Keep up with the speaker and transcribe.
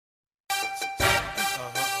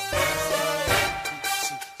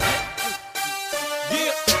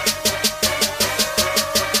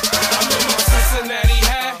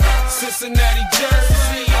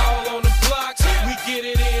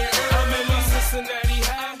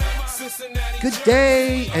Good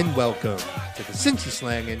day and welcome to the Cincy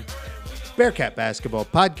Slangin' Bearcat Basketball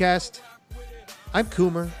Podcast. I'm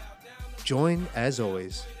Coomer, joined as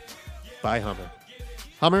always by Hummer.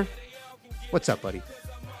 Hummer, what's up, buddy?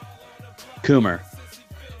 Coomer,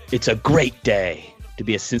 it's a great day to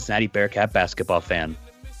be a Cincinnati Bearcat basketball fan.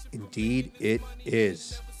 Indeed it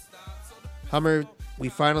is. Hummer, we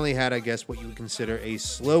finally had, I guess, what you would consider a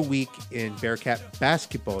slow week in Bearcat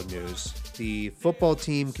basketball news. The football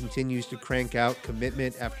team continues to crank out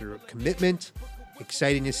commitment after commitment.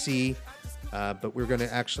 Exciting to see, but we're going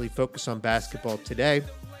to actually focus on basketball today.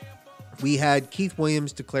 We had Keith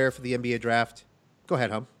Williams declare for the NBA draft. Go ahead,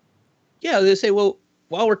 Hum. Yeah, I was going to say, well,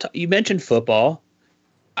 while you mentioned football,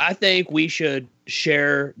 I think we should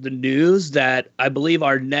share the news that I believe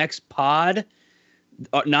our next pod,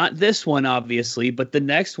 not this one, obviously, but the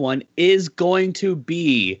next one is going to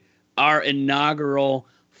be our inaugural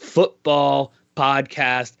football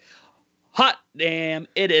podcast. Hot damn,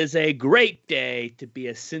 it is a great day to be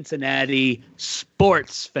a Cincinnati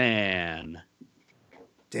sports fan.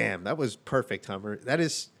 Damn, that was perfect, Hummer.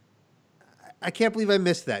 I can't believe I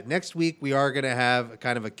missed that. Next week, we are going to have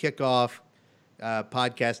kind of a kickoff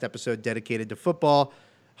podcast episode dedicated to football.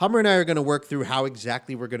 Hummer and I are going to work through how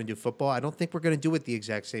exactly we're going to do football. I don't think we're going to do it the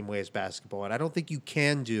exact same way as basketball, and I don't think you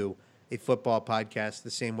can do a football podcast the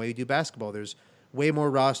same way you do basketball. There's way more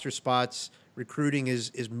roster spots. Recruiting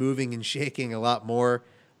is moving and shaking a lot more.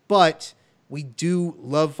 But we do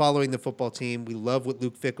love following the football team. We love what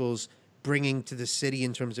Luke Fickell's bringing to the city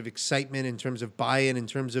in terms of excitement, in terms of buy-in, in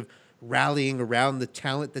terms of rallying around the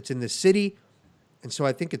talent that's in the city. And so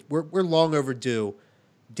I think we're long overdue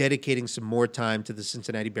dedicating some more time to the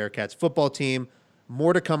Cincinnati Bearcats football team.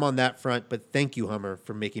 More to come on that front, but thank you, Hummer,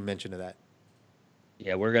 for making mention of that.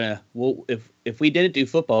 Yeah, if we didn't do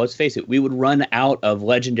football, let's face it, we would run out of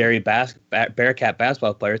legendary Bearcat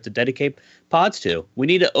basketball players to dedicate pods to. We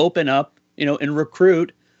need to open up, and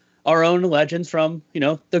recruit our own legends from,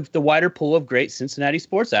 the wider pool of great Cincinnati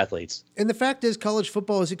sports athletes. And the fact is, college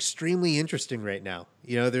football is extremely interesting right now.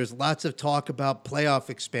 There's lots of talk about playoff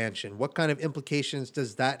expansion. What kind of implications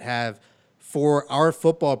does that have for our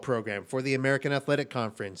football program, for the American Athletic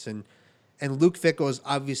Conference? And Luke Fickell is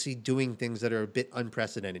obviously doing things that are a bit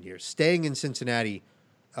unprecedented here. Staying in Cincinnati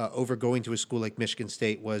over going to a school like Michigan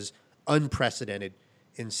State was unprecedented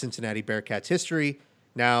in Cincinnati Bearcats history.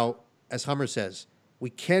 Now, as Hummer says, we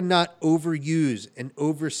cannot overuse and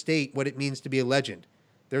overstate what it means to be a legend.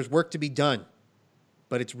 There's work to be done,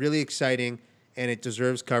 but it's really exciting and it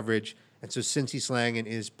deserves coverage. And so Cincy Slangin'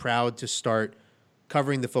 is proud to start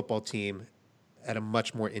covering the football team at a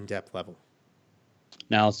much more in-depth level.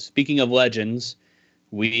 Now, speaking of legends,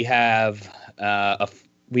 we have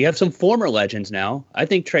some former legends now. I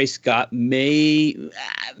think Trey Scott may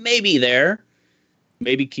be there.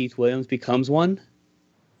 Maybe Keith Williams becomes one.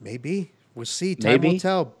 Maybe. We'll see. Time will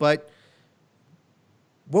tell. But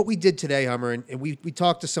what we did today, Hummer, and we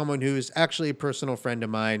talked to someone who is actually a personal friend of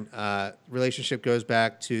mine. Relationship goes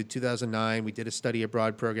back to 2009. We did a study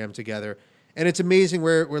abroad program together. And it's amazing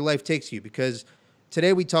where life takes you, because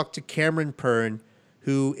today we talked to Cameron Purn,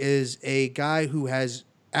 who is a guy who has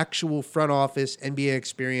actual front office NBA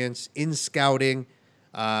experience in scouting.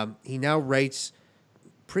 He now writes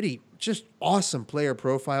pretty just awesome player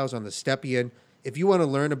profiles on the Stepien. If you want to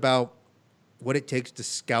learn about what it takes to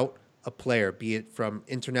scout a player, be it from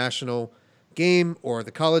international game or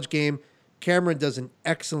the college game, Cameron does an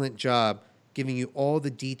excellent job giving you all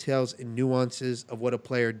the details and nuances of what a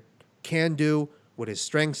player can do, what his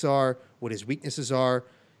strengths are, what his weaknesses are,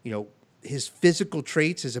 his physical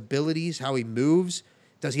traits, his abilities, how he moves.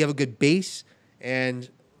 Does he have a good base? And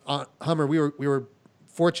Hummer, we were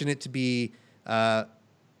fortunate to be to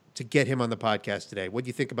get him on the podcast today. What do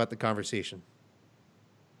you think about the conversation?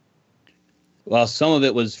 Well, some of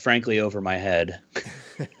it was frankly over my head.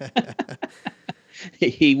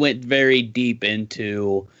 He went very deep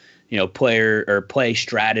into, play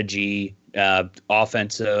strategy,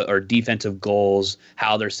 offensive or defensive goals,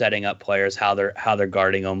 how they're setting up players, how they're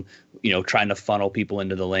guarding them, trying to funnel people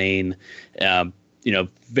into the lane.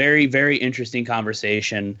 Very, very interesting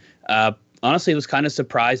conversation. Honestly, I was kind of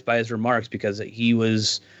surprised by his remarks because he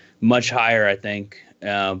was much higher, I think,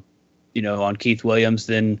 on Keith Williams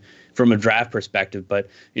than from a draft perspective. But,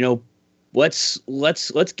 let's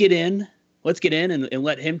get in. Let's get in and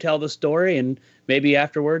let him tell the story, and maybe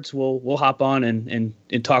afterwards we'll hop on and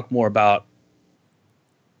talk more about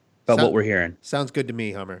what we're hearing. Sounds good to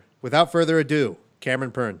me, Hummer. Without further ado,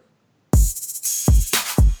 Cameron Purn.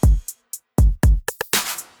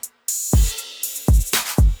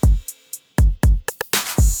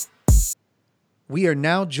 We are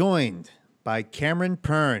now joined by Cameron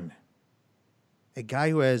Purn. a guy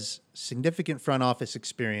who has significant front office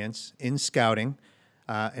experience in scouting,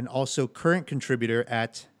 and also current contributor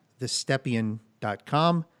at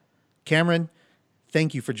thestepien.com. Cameron,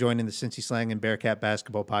 thank you for joining the Cincy Slang and Bearcat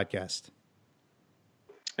Basketball Podcast.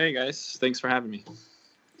 Hey guys, thanks for having me.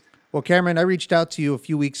 Well, Cameron, I reached out to you a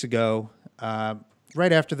few weeks ago,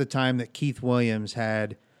 right after the time that Keith Williams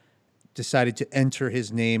had decided to enter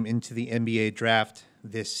his name into the NBA draft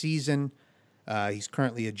this season. He's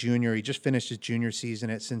currently a junior. He just finished his junior season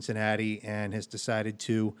at Cincinnati and has decided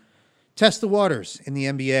to test the waters in the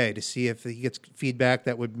NBA to see if he gets feedback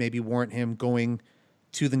that would maybe warrant him going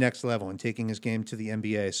to the next level and taking his game to the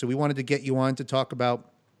NBA. So we wanted to get you on to talk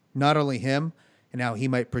about not only him and how he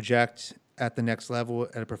might project at the next level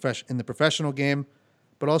at in the professional game,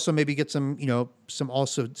 but also maybe get some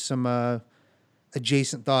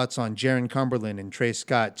adjacent thoughts on Jaron Cumberland and Trey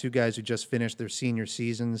Scott, two guys who just finished their senior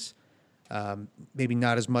seasons. Maybe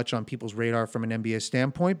not as much on people's radar from an NBA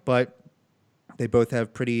standpoint, but they both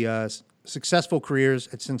have pretty successful careers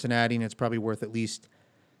at Cincinnati, and it's probably worth at least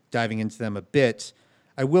diving into them a bit.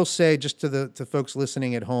 I will say, just to folks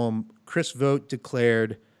listening at home, Chris Vogt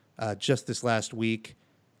declared just this last week.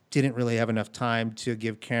 Didn't really have enough time to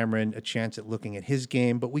give Cameron a chance at looking at his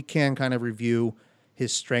game, but we can kind of review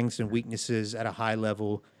his strengths and weaknesses at a high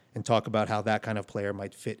level and talk about how that kind of player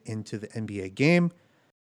might fit into the NBA game.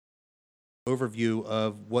 Overview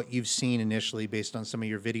of what you've seen initially based on some of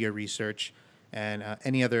your video research and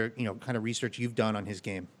any other kind of research you've done on his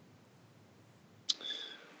game.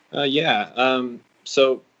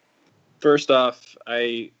 So first off,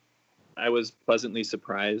 I was pleasantly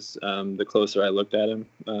surprised the closer I looked at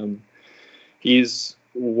him. He's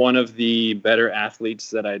one of the better athletes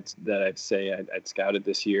that I'd say I'd scouted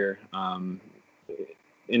this year.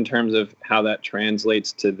 In terms of how that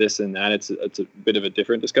translates to this and that, it's a bit of a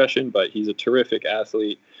different discussion, but he's a terrific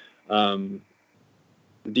athlete. The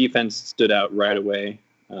defense stood out right away.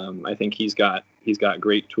 I think he's got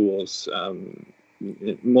great tools,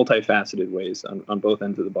 multifaceted ways on both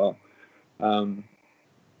ends of the ball.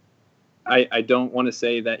 I don't want to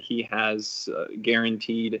say that he has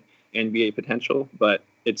guaranteed NBA potential, but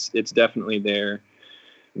it's definitely there,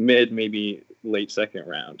 mid, maybe late second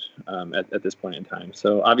round at this point in time.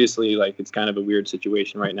 So obviously, it's kind of a weird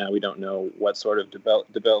situation right now. We don't know what sort of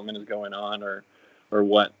development is going on or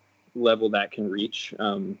what level that can reach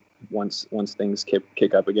once things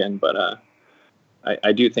kick up again. But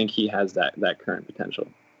I do think he has that current potential.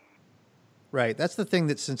 Right. That's the thing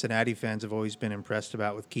that Cincinnati fans have always been impressed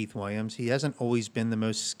about with Keith Williams. He hasn't always been the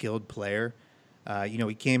most skilled player.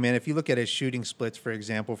 He came in, if you look at his shooting splits, for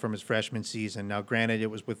example, from his freshman season, now granted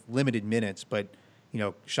it was with limited minutes, but,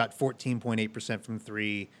 shot 14.8% from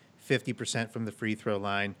three, 50% from the free throw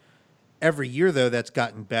line. Every year, though, that's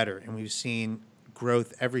gotten better. And we've seen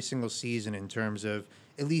growth every single season in terms of,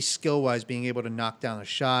 at least skill-wise, being able to knock down a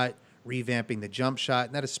shot, revamping the jump shot.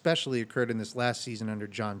 And that especially occurred in this last season under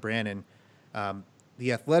John Brannon.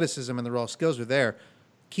 The athleticism and the raw skills are there.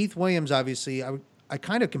 Keith Williams, obviously, I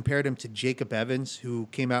kind of compared him to Jacob Evans, who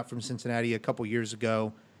came out from Cincinnati a couple years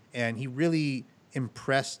ago, and he really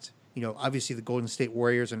impressed, obviously the Golden State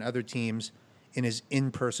Warriors and other teams in his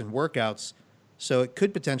in-person workouts. So it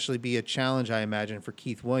could potentially be a challenge, I imagine, for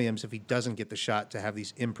Keith Williams if he doesn't get the shot to have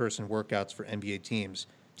these in-person workouts for NBA teams.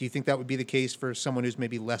 Do you think that would be the case for someone who's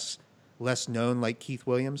maybe less known like Keith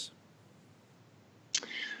Williams?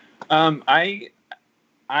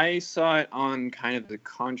 I saw it on kind of the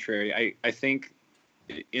contrary. I think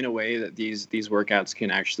in a way that these workouts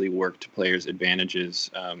can actually work to players' advantages,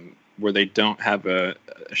 where they don't have a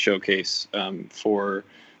showcase for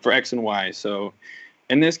X and Y. So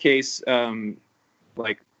in this case, there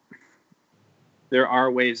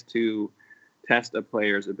are ways to test a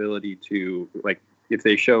player's ability to, if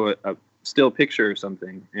they show a still picture or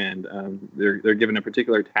something and they're given a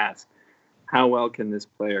particular task, how well can this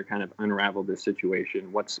player kind of unravel this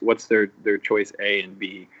situation? What's their choice A and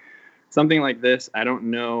B? Something like this, I don't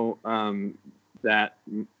know that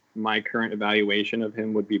my current evaluation of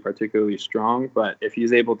him would be particularly strong, but if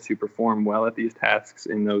he's able to perform well at these tasks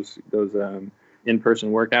in those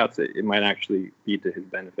in-person workouts, it might actually be to his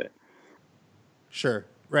benefit. Sure,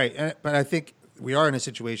 right. But I think we are in a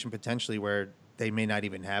situation potentially where they may not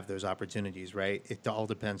even have those opportunities, right? It all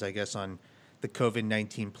depends, I guess, on the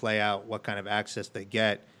COVID-19 play out, what kind of access they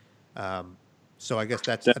get. So I guess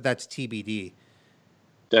that's TBD.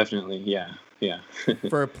 Definitely, yeah.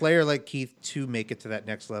 For a player like Keith to make it to that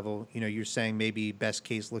next level, you're saying maybe best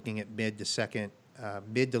case looking at mid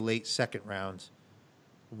to late second round.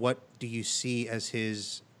 What do you see as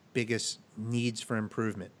his biggest needs for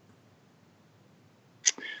improvement?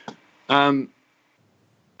 I'd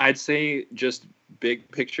say just big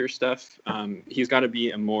picture stuff, he's got to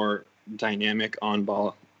be a more dynamic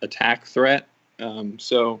on-ball attack threat.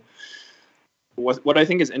 So what I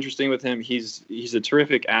think is interesting with him, he's a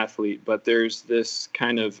terrific athlete, but there's this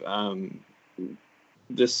kind of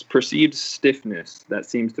this perceived stiffness that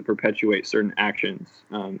seems to perpetuate certain actions.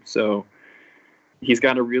 So he's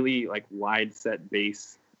got a really like wide set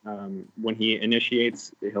base. When he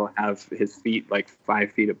initiates, he'll have his feet like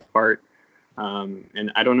 5 feet apart.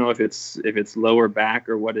 And I don't know if it's lower back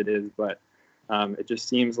or what it is, but it just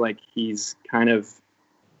seems like he's kind of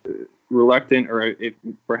reluctant or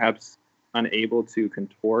perhaps unable to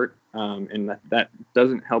contort, and that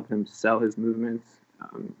doesn't help him sell his movements.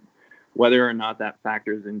 Whether or not that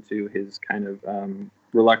factors into his kind of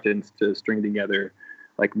reluctance to string together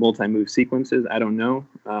like multi-move sequences, I don't know.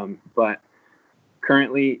 But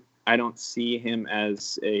currently, I don't see him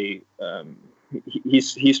as a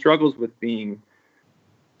he struggles with being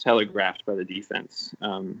telegraphed by the defense,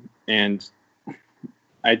 and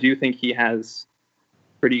I do think he has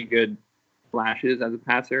pretty good flashes as a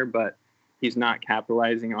passer, but he's not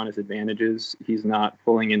capitalizing on his advantages. He's not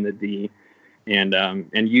pulling in the D and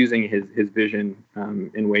using his vision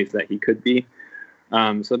in ways that he could be.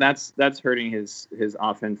 So that's hurting his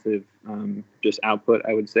offensive just output,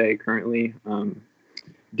 I would say, currently.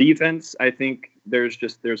 Defense, I think there's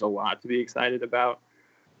a lot to be excited about.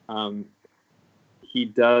 He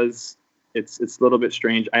does. It's a little bit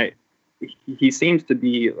strange. He seems to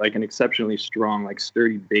be like an exceptionally strong, like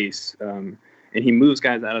sturdy base, and he moves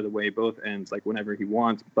guys out of the way, both ends, like whenever he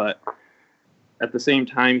wants. But at the same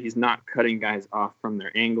time, he's not cutting guys off from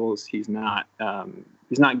their angles. He's not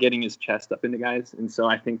getting his chest up into guys, and so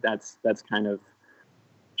I think that's kind of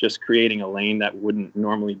just creating a lane that wouldn't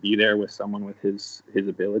normally be there with someone with his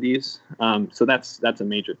abilities. So that's a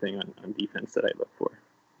major thing on defense that I look for.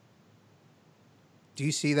 Do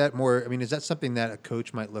you see that more? I mean, is that something that a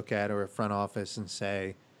coach might look at or a front office and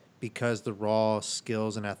say, because the raw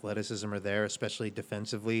skills and athleticism are there, especially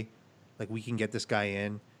defensively, like we can get this guy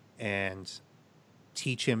in and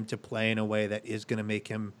teach him to play in a way that is going to make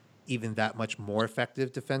him even that much more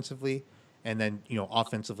effective defensively, and then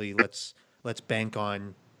offensively, let's bank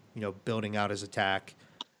on building out his attack.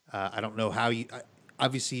 I don't know how you.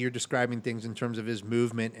 Obviously, you're describing things in terms of his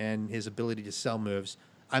movement and his ability to sell moves.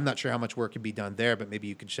 I'm not sure how much work could be done there, but maybe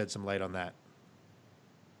you could shed some light on that.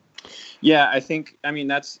 Yeah, I mean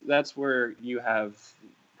that's where you have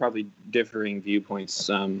probably differing viewpoints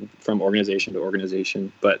from organization to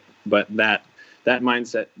organization, but that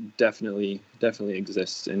mindset definitely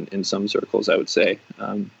exists in some circles, I would say.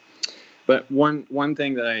 But one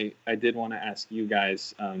thing that I did want to ask you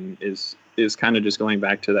guys is kind of just going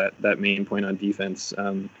back to that main point on defense.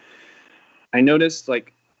 I noticed,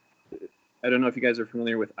 like, I don't know if you guys are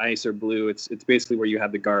familiar with ice or blue. It's basically where you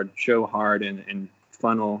have the guard show hard and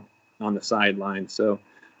funnel on the sideline. So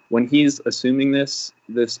when he's assuming this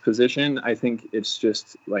position, I think it's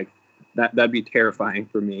just like that'd be terrifying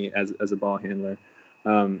for me as a ball handler.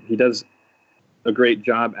 He does a great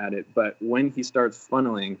job at it, but when he starts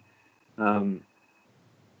funneling,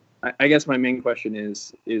 I guess my main question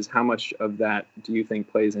is how much of that do you think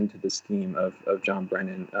plays into the scheme of John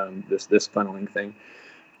Brennan, this funneling thing?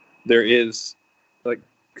 There is, like,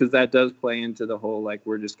 because that does play into the whole, like,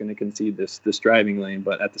 we're just going to concede this driving lane,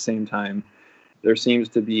 but at the same time, there seems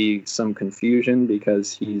to be some confusion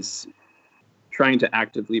because he's trying to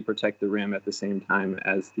actively protect the rim at the same time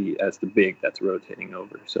as the big that's rotating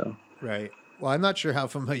over. So right. Well, I'm not sure how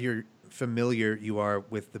familiar you are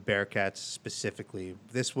with the Bearcats specifically.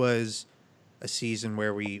 This was a season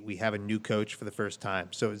where we have a new coach for the first time.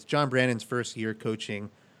 So it's John Brannon's first year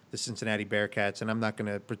coaching the Cincinnati Bearcats, and I'm not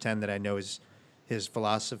going to pretend that I know his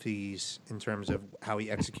philosophies in terms of how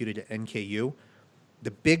he executed at NKU.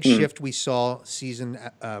 The big shift we saw season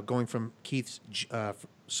going from Keith's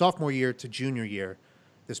sophomore year to junior year,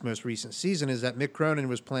 this most recent season, is that Mick Cronin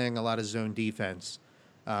was playing a lot of zone defense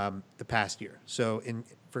the past year. So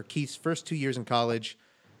for Keith's first 2 years in college,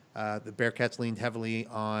 the Bearcats leaned heavily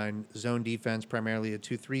on zone defense, primarily a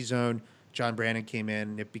 2-3 zone. John Brannon came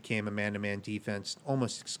in, and it became a man-to-man defense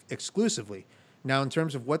almost exclusively. Now, in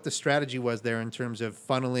terms of what the strategy was there, in terms of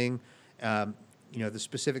funneling, the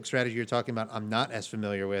specific strategy you're talking about, I'm not as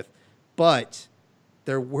familiar with. But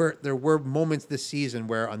there were moments this season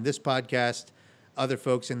where on this podcast, other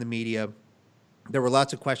folks in the media, there were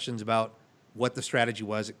lots of questions about what the strategy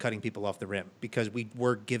was at cutting people off the rim, because we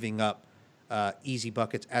were giving up easy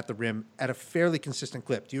buckets at the rim at a fairly consistent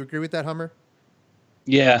clip. Do you agree with that, Hummer?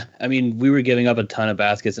 Yeah, I mean, we were giving up a ton of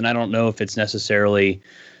baskets, and I don't know if it's necessarily,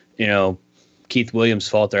 Keith Williams'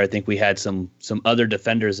 fault there. I think we had some other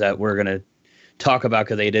defenders that were going to talk about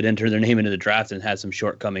because they did enter their name into the draft and had some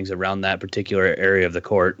shortcomings around that particular area of the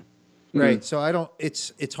court. Right. So I don't.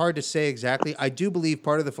 It's hard to say exactly. I do believe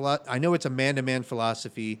part of the I know it's a man-to-man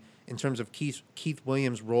philosophy in terms of Keith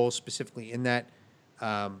Williams' role specifically in that.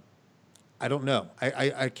 I don't know.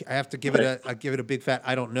 I have to give it I give it a big fat.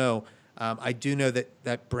 I don't know. I do know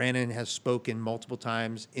that Brandon has spoken multiple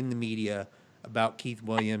times in the media about Keith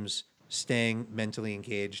Williams staying mentally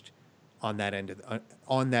engaged on that end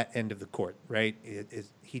of the court. Right.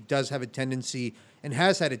 He does have a tendency and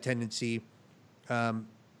has had a tendency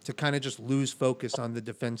to kind of just lose focus on the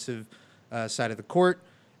defensive side of the court.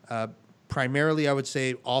 Primarily, I would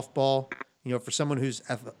say off ball. You know, for someone who's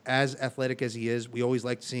as athletic as he is, we always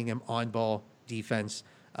liked seeing him on ball defense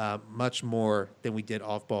much more than we did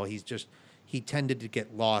off ball. He tended to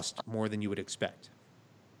get lost more than you would expect.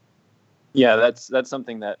 Yeah, that's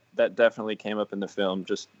something that definitely came up in the film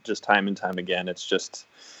just time and time again. It's just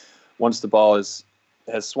once the ball has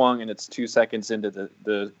swung and it's 2 seconds into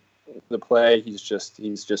the play, he's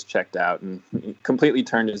just checked out and he completely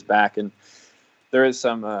turned his back. And there is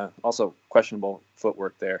some also questionable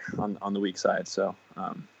footwork there on the weak side. So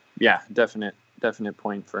yeah, definite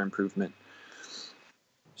point for improvement.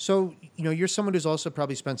 So, you know, you're someone who's also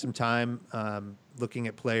probably spent some time looking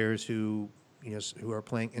at players who are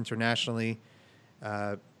playing internationally.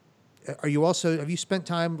 Have you spent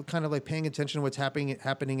time kind of like paying attention to what's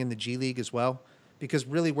happening in the G League as well? Because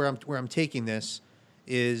really where I'm taking this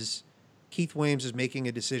is Keith Williams is making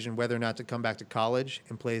a decision whether or not to come back to college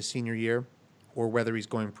and play his senior year or whether he's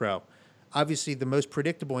going pro. Obviously, the most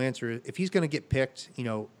predictable answer, if he's going to get picked,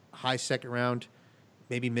 high second round,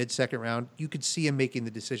 maybe mid-second round, you could see him making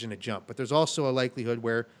the decision to jump. But there's also a likelihood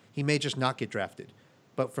where he may just not get drafted.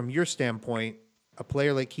 But from your standpoint, a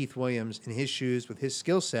player like Keith Williams, in his shoes, with his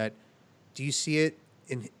skill set, do you see it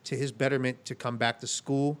to his betterment to come back to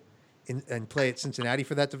school and play at Cincinnati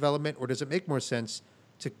for that development? Or does it make more sense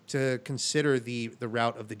to consider the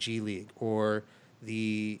route of the G League or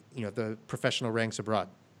the professional ranks abroad?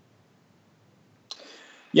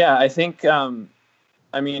 Yeah, I think, kind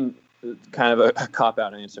of a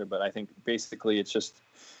cop-out answer, but I think basically it's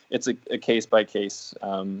a case by case.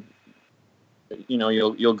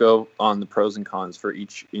 You'll go on the pros and cons for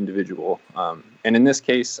each individual. And in this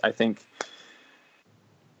case, I think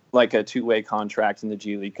like a two-way contract in the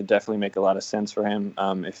G League could definitely make a lot of sense for him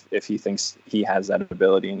if he thinks he has that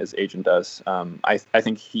ability and his agent does. I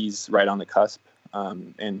think he's right on the cusp.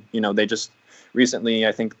 And they just recently,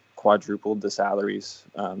 I think, quadrupled the salaries.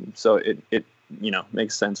 So it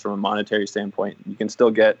makes sense from a monetary standpoint. You can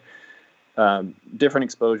still get different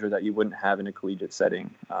exposure that you wouldn't have in a collegiate setting.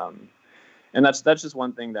 And that's just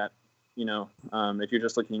one thing that, if you're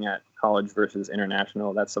just looking at college versus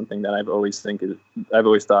international, that's something that I've always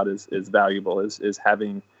thought is valuable is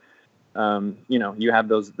having, you have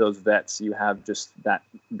those vets, you have just that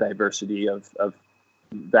diversity of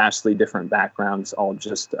vastly different backgrounds, all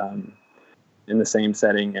just in the same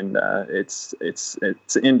setting. And it's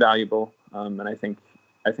invaluable. And I think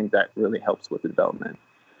that really helps with the development.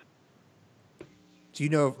 Do you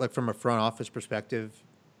know, like from a front office perspective,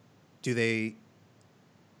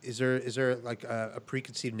 is there like a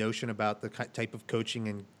preconceived notion about the type of coaching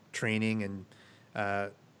and training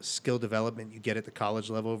and skill development you get at the college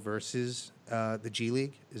level versus the G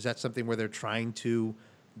League? Is that something where they're trying to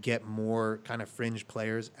get more kind of fringe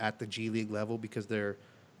players at the G League level because they're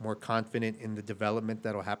more confident in the development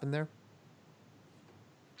that'll happen there?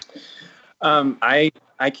 I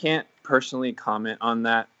can't personally comment on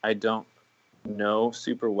that. I don't know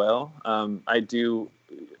super well.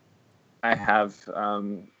 I have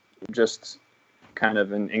just kind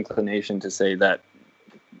of an inclination to say that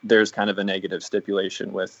there's kind of a negative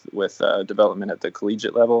stipulation with development at the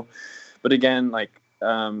collegiate level. But again,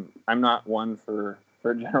 I'm not one for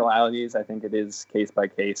generalities. I think it is case by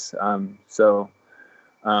case. So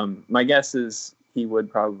my guess is he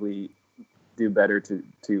would probably do better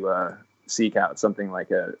to seek out something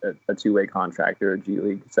like a two-way contract or a G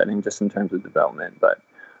League setting just in terms of development. But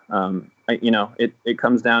it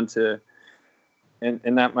comes down to,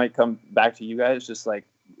 and that might come back to you guys, just like,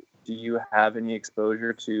 do you have any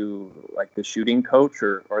exposure to like the shooting coach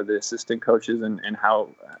or the assistant coaches and how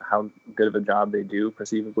good of a job they do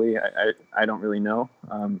perceivably? I don't really know,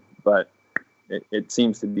 but it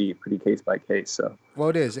seems to be pretty case by case. So, well,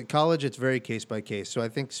 it is at college. It's very case by case. So I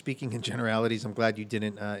think speaking in generalities, I'm glad you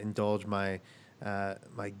didn't indulge my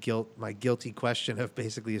guilty question of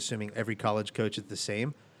basically assuming every college coach is the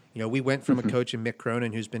same. We went from a coach in Mick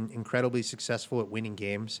Cronin who's been incredibly successful at winning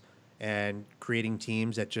games and creating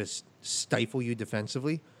teams that just stifle you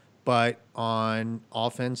defensively. But on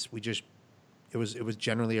offense, we just, it was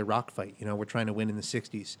generally a rock fight. You know, we're trying to win in the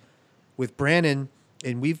 60s. With Brandon,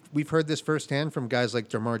 and we've heard this firsthand from guys like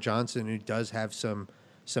DeMar Johnson, who does have some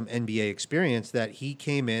NBA experience, that he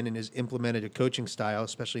came in and has implemented a coaching style,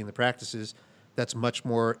 especially in the practices, that's much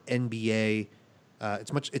more NBA.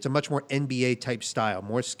 It's a much more NBA type style,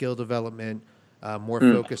 more skill development, more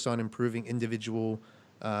focus on improving individual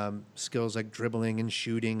skills like dribbling and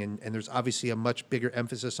shooting, and there's obviously a much bigger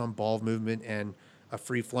emphasis on ball movement and a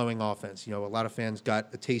free flowing offense. You know, a lot of fans got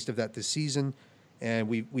a taste of that this season, and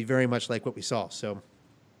we very much like what we saw. So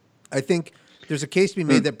I think there's a case to be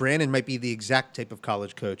made that Brandon might be the exact type of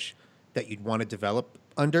college coach that you'd want to develop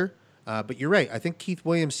under. But you're right. I think Keith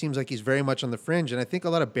Williams seems like he's very much on the fringe, and I think a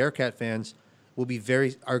lot of Bearcat fans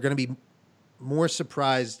are going to be more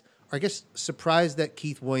surprised, or I guess surprised, that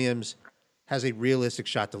Keith Williams has a realistic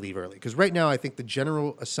shot to leave early. Because right now, I think the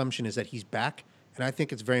general assumption is that he's back, and I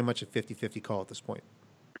think it's very much a 50-50 call at this point.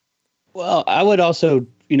 Well, I would also,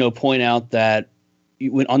 point out that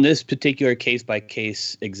on this particular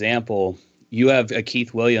case-by-case example, you have a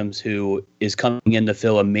Keith Williams who is coming in to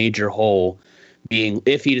fill a major hole, being,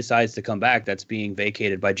 if he decides to come back, that's being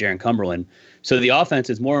vacated by Jaron Cumberland. So the offense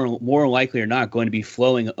is more likely or not going to be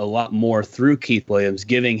flowing a lot more through Keith Williams,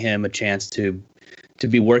 giving him a chance to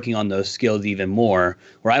be working on those skills even more,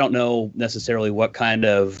 where I don't know necessarily what kind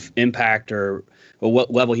of impact or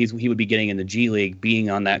what level he would be getting in the G League being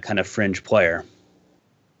on that kind of fringe player.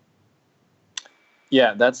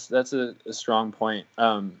 Yeah, that's a strong point.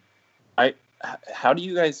 How do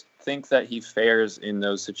you guys think that he fares in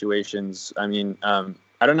those situations? I mean,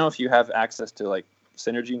 I don't know if you have access to like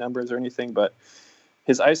synergy numbers or anything, but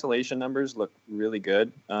his isolation numbers look really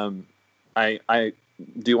good. I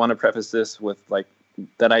do want to preface this with like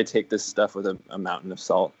that I take this stuff with a mountain of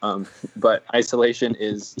salt. But isolation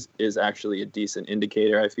is actually a decent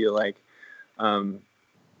indicator, I feel like. I'm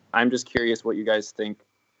just curious what you guys think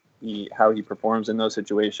how he performs in those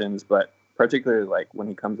situations, but particularly like when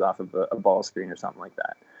he comes off of a ball screen or something like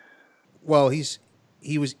that. Well,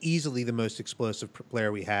 he was easily the most explosive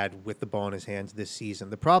player we had with the ball in his hands this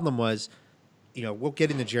season. The problem was, we'll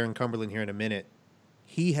get into Jaron Cumberland here in a minute.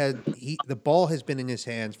 The ball has been in his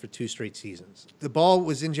hands for 2 straight seasons. The ball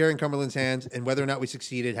was in Jaron Cumberland's hands, and whether or not we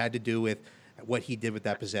succeeded had to do with what he did with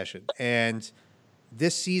that possession. And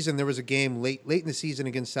this season, there was a game late in the season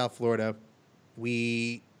against South Florida.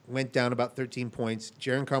 We went down about 13 points.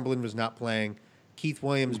 Jaron Cumberland was not playing. Keith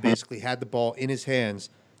Williams basically had the ball in his hands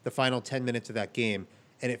the final 10 minutes of that game.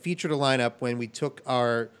 And it featured a lineup when we took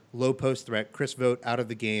our low post threat, Chris Vogt, out of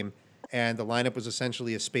the game. And the lineup was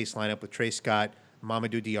essentially a space lineup with Trey Scott,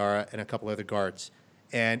 Mamadou Diarra, and a couple other guards.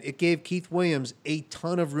 And it gave Keith Williams a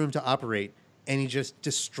ton of room to operate, and he just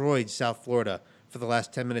destroyed South Florida for the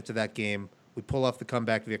last 10 minutes of that game. We pull off the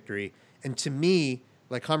comeback victory. And to me,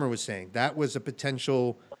 like Hummer was saying, that was a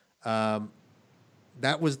potential,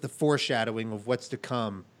 that was the foreshadowing of what's to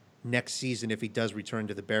come next season if he does return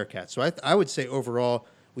to the Bearcats. So I would say overall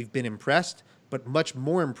we've been impressed, but much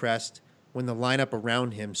more impressed when the lineup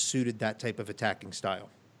around him suited that type of attacking style.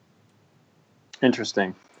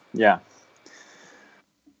 Interesting. Yeah.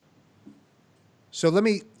 So let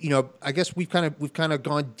me, I guess we've kind of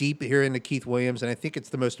gone deep here into Keith Williams, and I think it's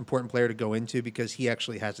the most important player to go into because he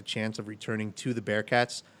actually has a chance of returning to the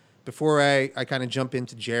Bearcats. Before I kind of jump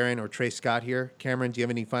into Jaron or Trey Scott here, Cameron, do you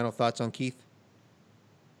have any final thoughts on Keith?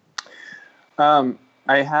 I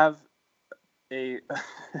have a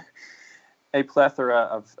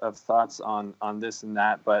plethora of thoughts on this and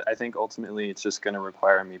that, but I think ultimately it's just going to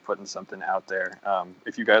require me putting something out there.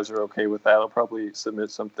 If you guys are okay with that, I'll probably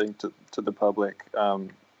submit something to the public.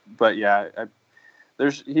 But yeah,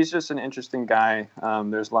 he's just an interesting guy.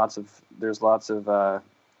 There's lots of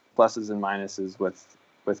pluses and minuses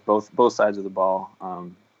with both sides of the ball.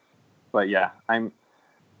 But yeah, Well,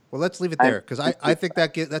 let's leave it there because I think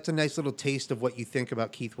that's a nice little taste of what you think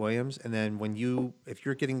about Keith Williams. And then if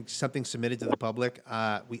you're getting something submitted to the public,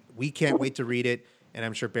 we can't wait to read it, and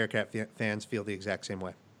I'm sure Bearcat fans feel the exact same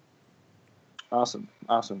way. Awesome.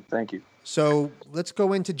 Thank you. So let's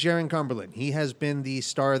go into Jaron Cumberland. He has been the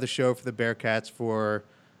star of the show for the Bearcats for,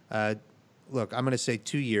 I'm going to say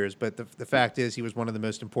 2 years, but the fact is he was one of the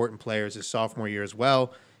most important players his sophomore year as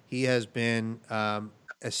well. He has been a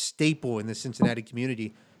staple in the Cincinnati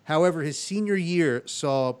community. However, his senior year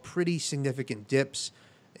saw pretty significant dips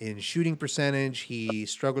in shooting percentage. He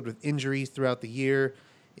struggled with injuries throughout the year,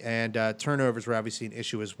 and turnovers were obviously an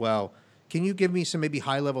issue as well. Can you give me some maybe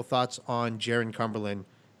high-level thoughts on Jaron Cumberland,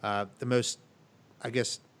 the most, I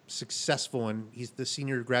guess, successful, and he's the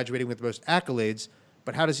senior graduating with the most accolades,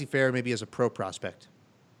 but how does he fare maybe as a pro prospect?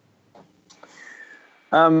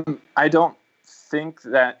 I don't think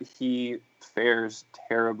that he fares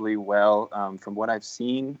terribly well from what I've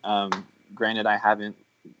seen. Granted, I haven't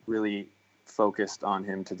really focused on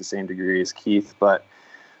him to the same degree as Keith, but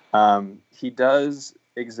he does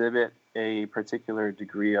exhibit a particular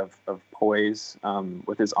degree of poise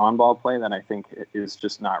with his on-ball play that I think is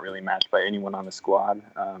just not really matched by anyone on the squad.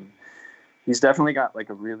 He's definitely got like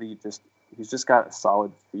he's just got a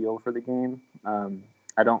solid feel for the game.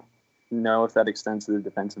 I don't know if that extends to the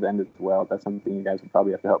defensive end as well. That's something you guys would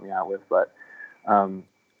probably have to help me out with, but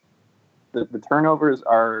the turnovers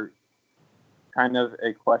are kind of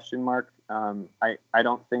a question mark. I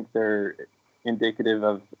don't think they're indicative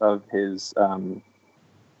of his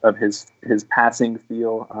passing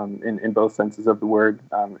feel in both senses of the word.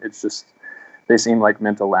 It's just they seem like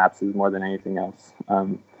mental lapses more than anything else.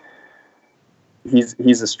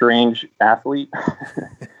 He's a strange athlete.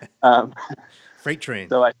 Freight train.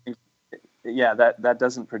 So I think, yeah, that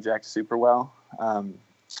doesn't project super well.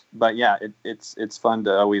 But yeah, it's fun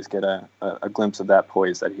to always get a glimpse of that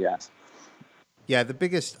poise that he has. Yeah,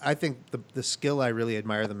 I think the skill I really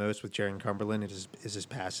admire the most with Jaron Cumberland is his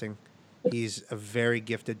passing. He's a very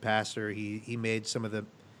gifted passer. He made some of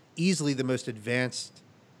easily the most advanced.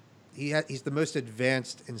 He's the most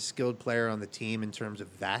advanced and skilled player on the team in terms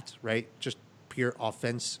of that, right? Just pure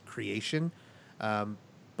offense creation.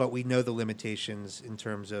 But we know the limitations in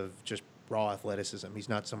terms of just raw athleticism. He's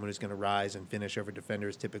not someone who's going to rise and finish over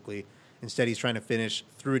defenders typically. Instead, he's trying to finish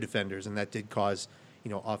through defenders, and that did cause,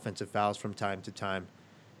 offensive fouls from time to time.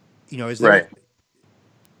 Is there,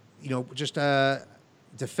 Right. Just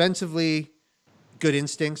defensively good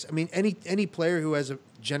instincts? I mean, any player who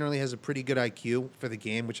generally has a pretty good IQ for the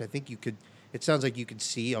game, which I think it sounds like you could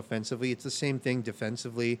see offensively. It's the same thing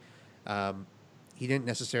defensively. He didn't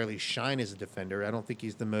necessarily shine as a defender. I don't think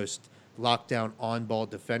he's the most lockdown on-ball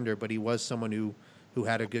defender, but he was someone who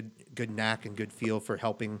had a good knack and good feel for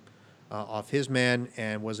helping off his man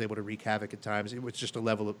and was able to wreak havoc at times. It was just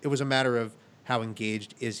it was a matter of how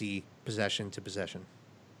engaged is he possession to possession.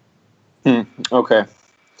 Okay.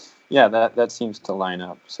 Yeah, that seems to line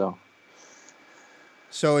up. So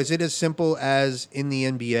is it as simple as in the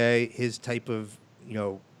NBA, his type of,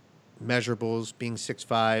 measurables being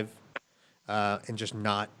 6'5", and just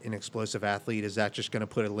not an explosive athlete? Is that just going to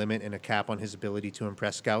put a limit and a cap on his ability to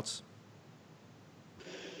impress scouts?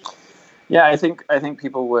 yeah, I think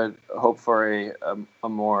people would hope for a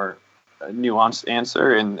more nuanced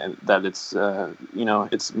answer, and that it's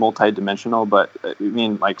it's multidimensional. But I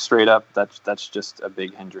mean, like straight up, that's just a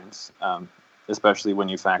big hindrance, especially when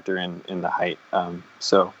you factor in the height.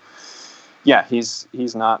 So yeah,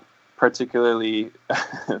 he's not particularly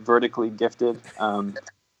vertically gifted.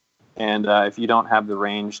 And if you don't have the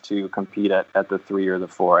range to compete at the 3 or the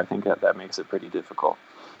 4, I think that makes it pretty difficult.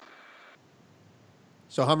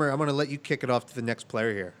 So, Hummer, I'm going to let you kick it off to the next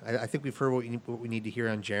player here. I think we've heard what we need to hear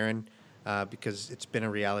on Jaron because it's been a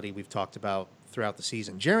reality we've talked about throughout the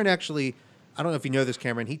season. Jaron actually, I don't know if you know this,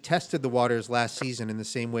 Cameron, he tested the waters last season in the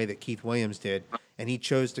same way that Keith Williams did, and he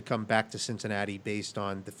chose to come back to Cincinnati based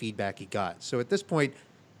on the feedback he got. So at this point,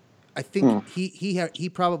 I think he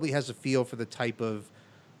probably has a feel for the type of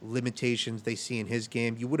limitations they see in his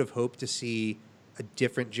game. You would have hoped to see a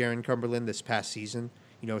different Jaron Cumberland this past season.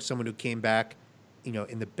 Someone who came back,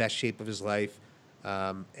 in the best shape of his life,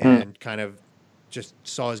 and kind of just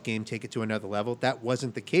saw his game take it to another level. That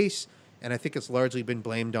wasn't the case, and I think it's largely been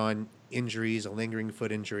blamed on injuries, a lingering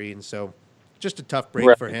foot injury, and so just a tough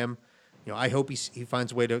break for him. I hope he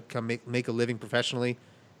finds a way to come make a living professionally.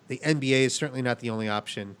 The NBA is certainly not the only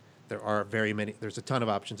option. There's a ton of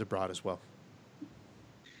options abroad as well.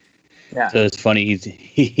 Yeah. So it's funny.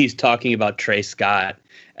 He's talking about Trey Scott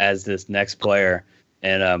as this next player.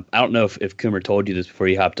 And I don't know if Coomer told you this before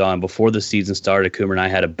you hopped on. Before the season started, Coomer and I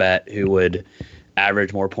had a bet who would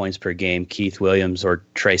average more points per game, Keith Williams or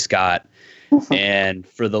Trey Scott. And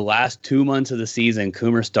for the last 2 months of the season,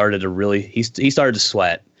 Coomer started he started to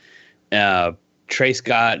sweat. Trey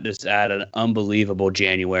Scott just had an unbelievable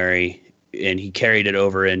January, and he carried it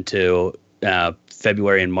over into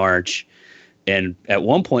February and March. And at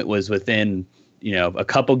one point was within, a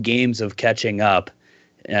couple games of catching up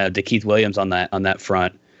to Keith Williams on that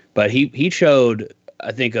front. But he showed,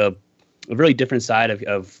 I think, a really different side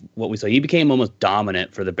of what we saw. He became almost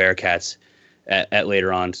dominant for the Bearcats at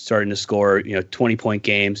later on, starting to score 20-point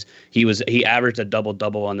games. He averaged a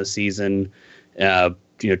double-double on the season.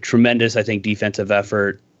 Tremendous, I think, defensive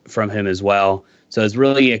effort from him as well. So it's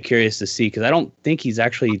really curious to see, because I haven't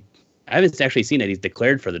actually seen that he's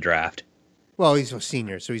declared for the draft. Well, he's a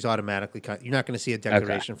senior, so he's automatically you're not going to see a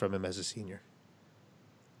declaration from him as a senior.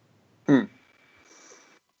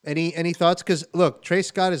 Any thoughts? Because look, Trey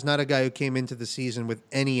Scott is not a guy who came into the season with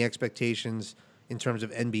any expectations in terms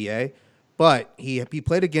of NBA, but he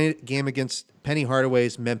played a game against Penny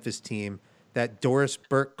Hardaway's Memphis team that Doris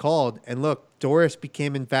Burke called, and look, Doris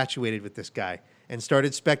became infatuated with this guy and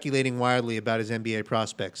started speculating wildly about his NBA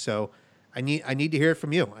prospects. So I need to hear it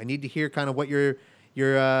from you. I need to hear kind of what your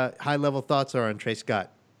high level thoughts are on Trey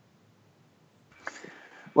Scott.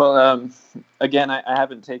 Well, again, I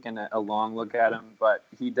haven't taken a long look at him, but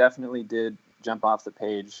he definitely did jump off the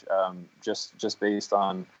page just based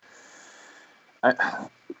on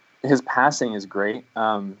his passing is great.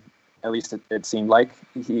 At least it seemed like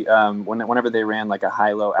he whenever they ran like a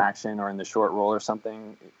high-low action or in the short roll or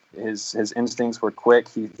something, his instincts were quick.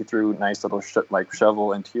 He threw nice little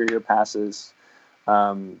shovel interior passes.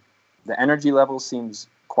 The energy level seems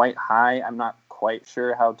quite high. I'm not quite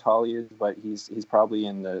sure how tall he is, but he's probably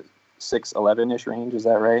in the 6'11" range. Is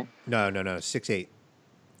that right? No, 6'8".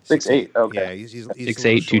 6'8". Okay. Yeah, he's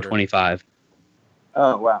 6'8", 225.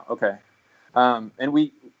 Oh wow. Okay. And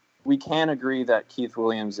we can agree that Keith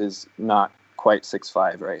Williams is not quite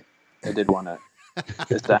 6'5", right? I did want to.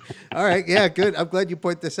 All right. Yeah. Good. I'm glad you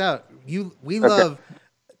point this out. We love.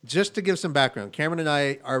 Just to give some background, Cameron and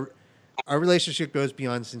I our relationship goes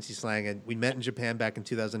beyond Cincy slang, and we met in Japan back in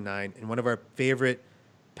 2009. And one of our favorite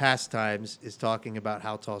pastimes is talking about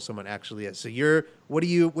how tall someone actually is. So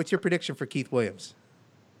what's your prediction for Keith Williams?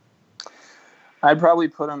 I'd probably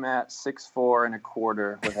put him at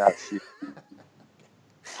 6'4" without shooting.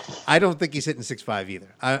 I don't think he's hitting 6'5"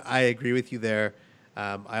 either. I agree with you there.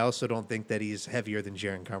 I also don't think that he's heavier than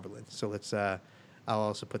Jaron Cumberland. So let's. I'll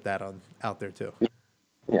also put that out there too.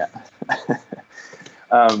 Yeah.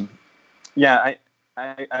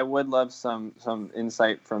 I would love some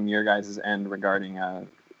insight from your guys' end regarding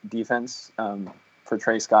defense for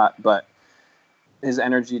Trey Scott, but his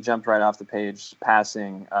energy jumped right off the page.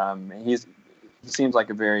 Passing, he seems like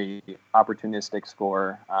a very opportunistic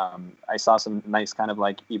scorer. I saw some nice kind of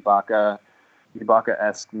like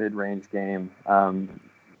Ibaka-esque mid-range game.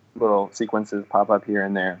 Little sequences pop up here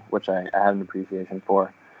and there, which I have an appreciation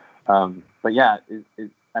for. But yeah,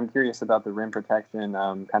 I'm curious about the rim protection,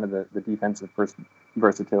 kind of the defensive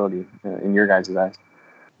versatility in your guys' eyes.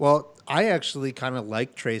 Well, I actually kind of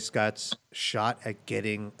like Trey Scott's shot at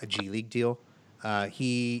getting a G League deal.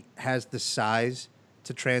 He has the size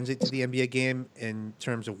to transit to the NBA game in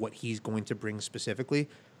terms of what he's going to bring specifically.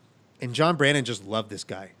 And John Brannon just loved this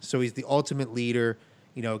guy. So he's the ultimate leader.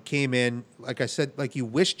 Came in, like I said, like you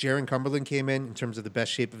wish Jaron Cumberland came in terms of the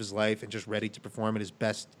best shape of his life and just ready to perform at his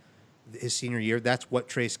best his senior year. That's what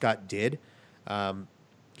Trey Scott did.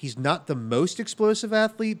 He's not the most explosive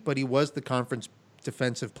athlete, but he was the conference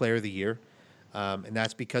defensive player of the year. And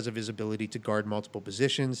that's because of his ability to guard multiple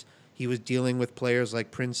positions. He was dealing with players like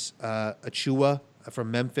Prince Achua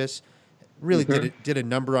from Memphis. Really did a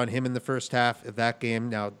number on him in the first half of that game.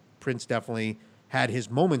 Now, Prince definitely had his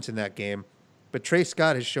moments in that game, but Trey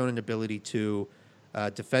Scott has shown an ability to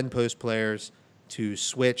defend post players, to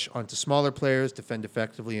switch onto smaller players, defend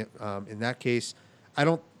effectively in that case. I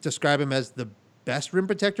don't describe him as the best rim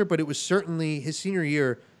protector, but it was certainly his senior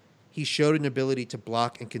year. He showed an ability to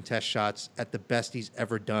block and contest shots at the best he's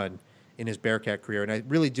ever done in his Bearcat career. And I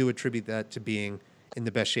really do attribute that to being in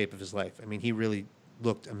the best shape of his life. I mean, he really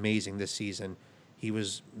looked amazing this season. He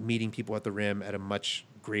was meeting people at the rim at a much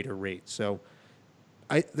greater rate. So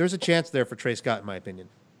there's a chance there for Trey Scott, in my opinion.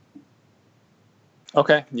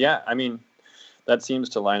 Okay. Yeah. I mean, that seems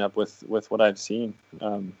to line up with what I've seen.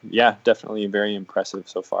 Yeah, definitely very impressive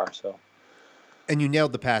so far. So. And you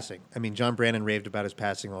nailed the passing. I mean, John Brannon raved about his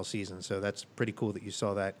passing all season, so that's pretty cool that you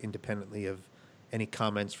saw that independently of any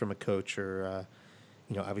comments from a coach or,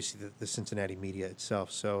 obviously the Cincinnati media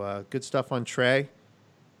itself. So good stuff on Trey.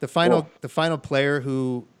 The final player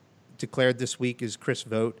who declared this week is Chris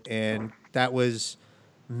Vogt, and that was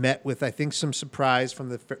met with, I think, some surprise from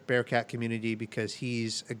the Bearcat community because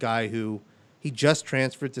he's a guy who he just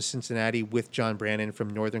transferred to Cincinnati with John Brannon from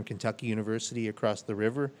Northern Kentucky University across the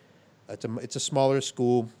river. It's a smaller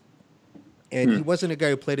school, and he wasn't a guy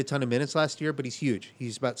who played a ton of minutes last year, but he's huge.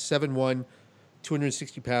 He's about 7'1",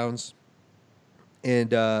 260 pounds,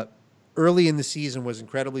 and early in the season was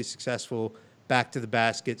incredibly successful, back to the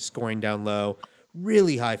basket, scoring down low,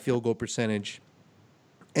 really high field goal percentage,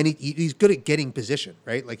 and he's good at getting position,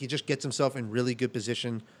 right? Like he just gets himself in really good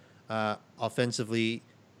position offensively,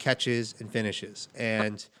 catches and finishes,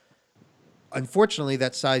 and unfortunately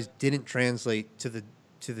that size didn't translate to the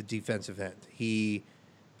defensive end. He,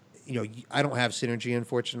 I don't have synergy,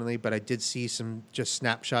 unfortunately, but I did see some just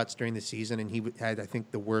snapshots during the season, and he had, I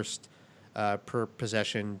think, the worst per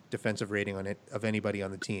possession defensive rating on it of anybody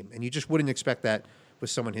on the team. And you just wouldn't expect that with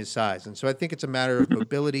someone his size. And so I think it's a matter of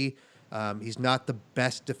mobility. He's not the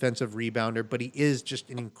best defensive rebounder, but he is just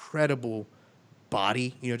an incredible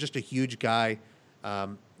body, just a huge guy,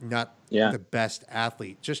 not Yeah. the best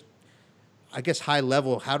athlete. Just, I guess, high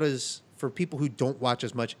level, for people who don't watch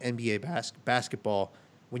as much NBA basketball,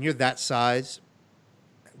 when you're that size,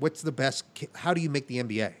 what's the best, how do you make the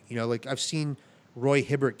NBA? Like I've seen Roy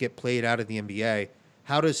Hibbert get played out of the NBA.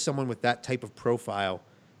 How does someone with that type of profile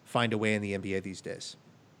find a way in the NBA these days?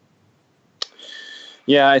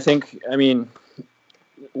 Yeah, I mean,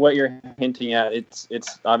 what you're hinting at, it's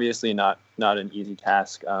obviously not an easy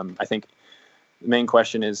task. I think the main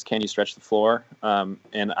question is, can you stretch the floor?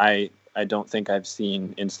 And I don't think I've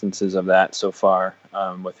seen instances of that so far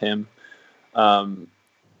with him.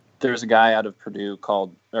 There's a guy out of Purdue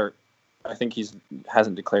or I think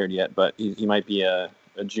hasn't declared yet, but he might be a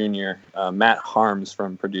junior, Matt Harms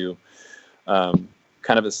from Purdue, kind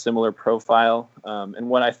of a similar profile. And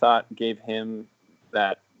what I thought gave him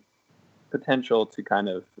that potential to kind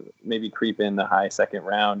of maybe creep in the high second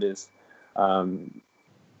round is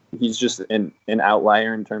he's just an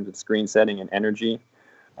outlier in terms of screen setting and energy,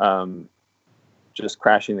 just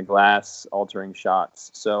crashing the glass, altering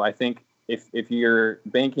shots. So I think if you're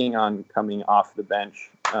banking on coming off the bench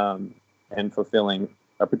and fulfilling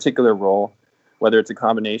a particular role, whether it's a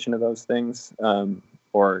combination of those things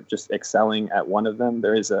or just excelling at one of them,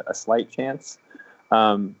 there is a slight chance.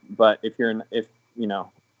 But if you're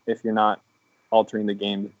not altering the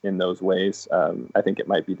game in those ways, I think it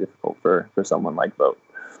might be difficult for someone like Vogt.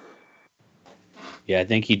 Yeah, I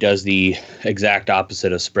think he does the exact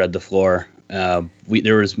opposite of spread the floor.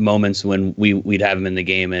 There was moments when we'd have him in the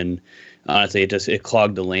game, and honestly, it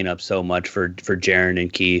clogged the lane up so much for Jaren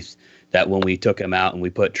and Keith that when we took him out and we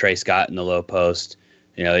put Trey Scott in the low post,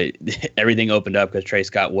 everything opened up because Trey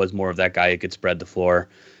Scott was more of that guy who could spread the floor.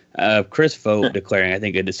 Chris Vogt declaring, I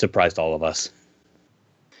think it surprised all of us.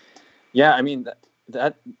 Yeah, I mean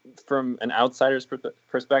that from an outsider's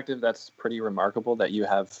perspective, that's pretty remarkable that you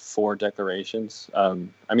have 4 declarations.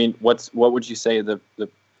 I mean, what would you say the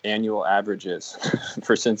annual average is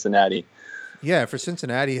for Cincinnati? Yeah, for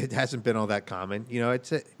Cincinnati, it hasn't been all that common.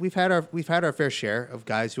 We've had our fair share of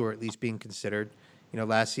guys who are at least being considered.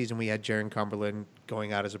 Last season we had Jaren Cumberland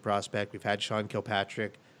going out as a prospect. We've had Sean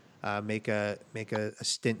Kilpatrick make a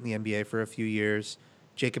stint in the NBA for a few years.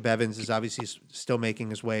 Jacob Evans is obviously still making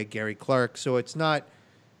his way. Gary Clark. So it's not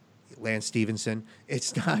Lance Stevenson.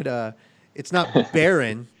 It's not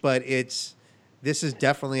barren, but this is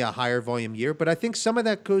definitely a higher volume year. But I think some of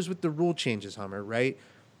that goes with the rule changes, Hummer, right?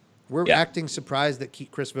 We're acting surprised that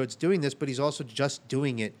Chris Vogt's doing this, but he's also just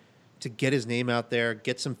doing it to get his name out there,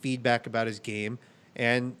 get some feedback about his game.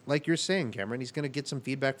 And like you're saying, Cameron, he's going to get some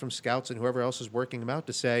feedback from scouts and whoever else is working him out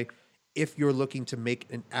to say, if you're looking to make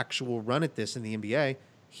an actual run at this in the NBA,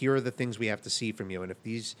 here are the things we have to see from you. And if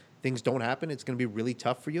these things don't happen, it's going to be really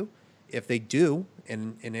tough for you. If they do,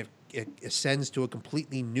 and if it ascends to a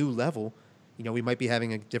completely new level, we might be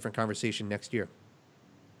having a different conversation next year.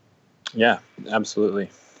 Yeah, absolutely.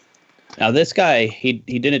 Now, this guy, he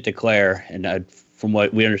didn't declare, and from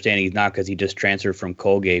what we understand, he's not because he just transferred from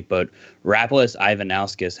Colgate, but Rapolis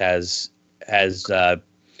Ivanauskas has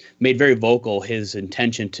made very vocal his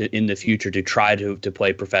intention to, in the future, to try to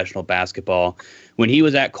play professional basketball. When he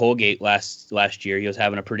was at Colgate last year, he was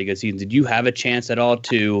having a pretty good season. Did you have a chance at all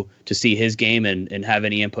to see his game and have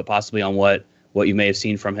any input possibly on what you may have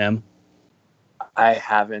seen from him? I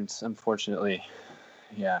haven't, unfortunately.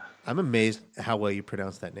 Yeah. I'm amazed how well you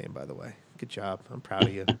pronounce that name, by the way. Good job. I'm proud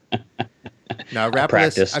of you. Now,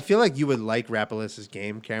 Rapolis, I feel like you would like Rapolis'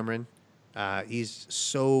 game, Cameron. He's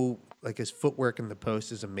so, his footwork in the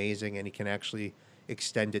post is amazing, and he can actually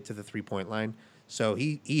extend it to the three-point line. So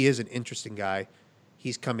he is an interesting guy.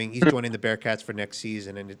 He's joining the Bearcats for next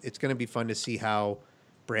season, and it's going to be fun to see how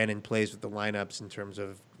Brandon plays with the lineups in terms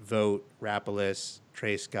of Vogt, Rapolis,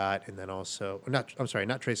 Trey Scott, and then also, not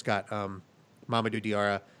Trey Scott, Mamadou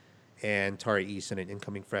Diarra, and Tari Eason, an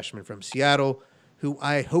incoming freshman from Seattle, who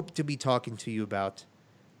I hope to be talking to you about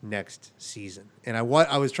next season. And I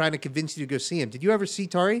was trying to convince you to go see him. Did you ever see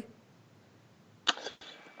Tari?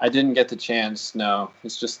 I didn't get the chance. No,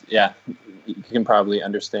 it's just, you can probably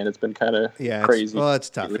understand. It's been kind of crazy. It's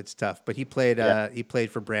tough. It's tough. But he played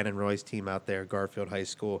for Brandon Roy's team out there, Garfield High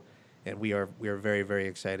School, and we are very, very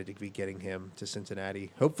excited to be getting him to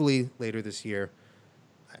Cincinnati. Hopefully later this year.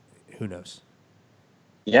 Who knows?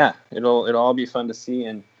 Yeah, it'll all be fun to see,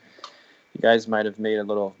 and you guys might have made a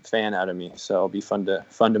little fan out of me, so it'll be fun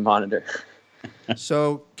to monitor.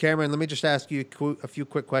 So, Cameron, let me just ask you a few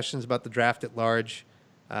quick questions about the draft at large.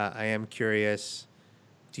 I am curious,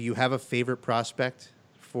 do you have a favorite prospect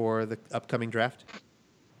for the upcoming draft?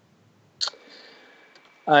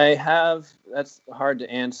 I have. That's hard to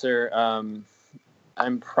answer.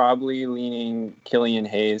 I'm probably leaning Killian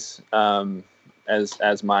Hayes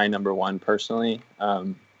as my number one personally.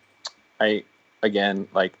 I again,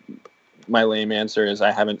 like, my lame answer is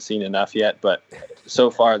I haven't seen enough yet, but so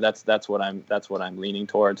far that's what I'm leaning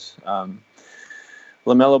towards.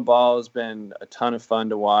 LaMelo Ball has been a ton of fun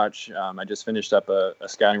to watch. I just finished up a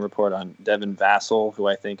scouting report on Devin Vassell, who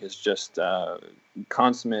I think is just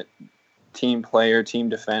consummate team player, team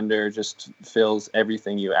defender, just fills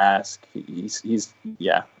everything you ask. He's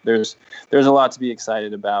yeah. There's a lot to be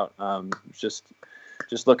excited about. Just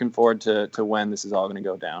looking forward to when this is all going to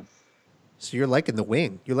go down. So you're liking the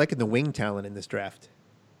wing. You're liking the wing talent in this draft.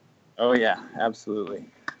 Oh yeah, absolutely.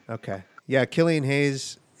 Okay. Yeah, Killian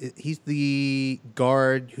Hayes. He's the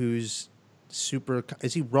guard who's super.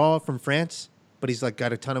 Is he raw from France? But he's like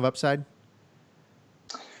got a ton of upside.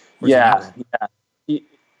 Yeah.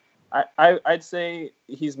 I'd say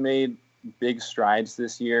he's made big strides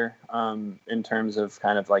this year in terms of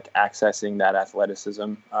kind of like accessing that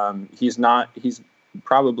athleticism. He's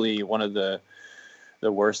probably one of the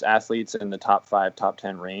worst athletes in the top 5, top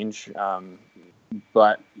 10 range,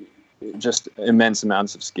 but just immense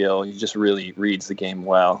amounts of skill. He just really reads the game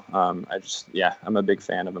well. I'm a big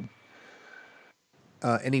fan of him.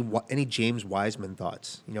 Any James Wiseman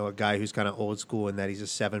thoughts? You know, a guy who's kind of old school in that he's a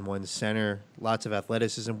 7'1" center, lots of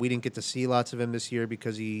athleticism. We didn't get to see lots of him this year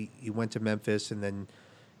because he went to Memphis and then,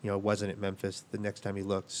 you know, wasn't at Memphis the next time he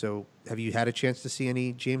looked. So have you had a chance to see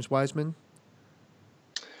any James Wiseman?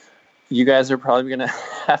 You guys are probably going to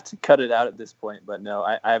have to cut it out at this point, but no,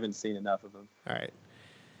 I haven't seen enough of him. All right.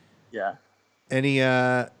 Yeah. Any,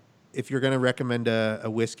 if you're going to recommend a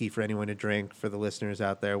whiskey for anyone to drink for the listeners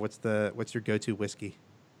out there, what's your go-to whiskey?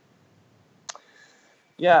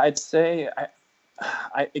 Yeah, I'd say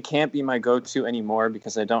it can't be my go-to anymore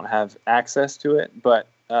because I don't have access to it. But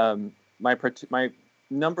my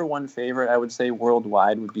number one favorite, I would say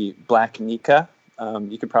worldwide, would be Black Nika.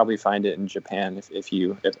 You could probably find it in Japan if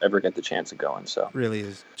you ever get the chance of going. So really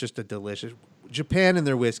is just a delicious. Japan and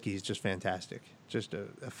their whiskey is just fantastic. Just a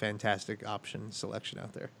fantastic option selection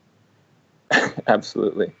out there.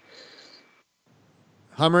 Absolutely.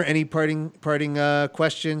 Hummer, any parting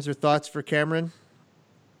questions or thoughts for Cameron?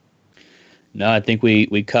 No, I think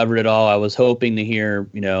we covered it all. I was hoping to hear,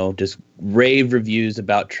 just rave reviews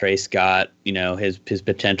about Trey Scott, his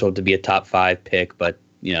potential to be a top 5 pick, but,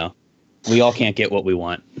 we all can't get what we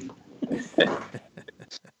want.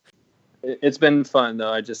 It's been fun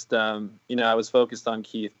though. I just, I was focused on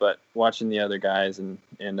Keith, but watching the other guys and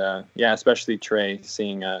especially Trey,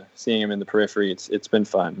 seeing him in the periphery, it's been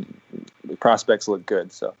fun. The prospects look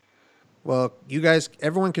good. So, well, you guys,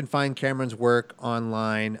 everyone can find Cameron's work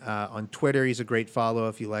online on Twitter. He's a great follow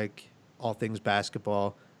if you like all things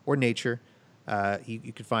basketball or nature.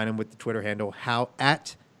 You can find him with the Twitter handle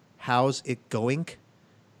How's It Going,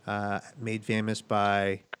 made famous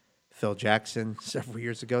by Phil Jackson several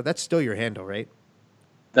years ago. That's still your handle, right?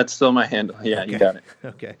 That's still my handle. Yeah, okay. You got it.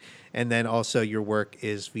 Okay. And then also your work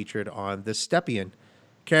is featured on The Stepien.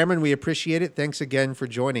 Cameron, we appreciate it. Thanks again for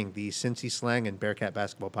joining the Cincy Slang and Bearcat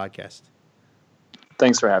Basketball Podcast.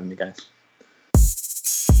 Thanks for having me, guys.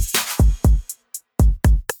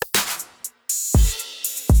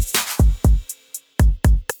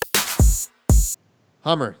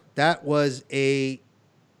 Hummer, that was a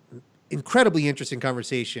incredibly interesting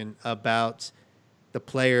conversation about the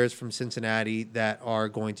players from Cincinnati that are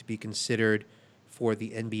going to be considered for the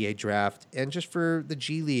NBA draft and just for the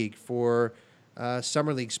G League, for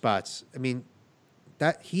summer league spots. I mean,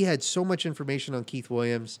 that he had so much information on Keith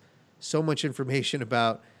Williams, so much information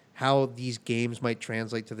about how these games might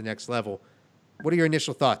translate to the next level. What are your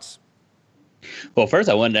initial thoughts? Well, first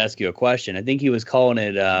I wanted to ask you a question. I think he was calling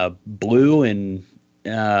it blue and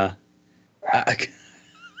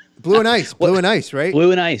Blue and ice, right?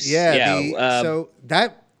 Blue and ice. Yeah. So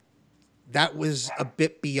that was a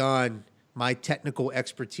bit beyond my technical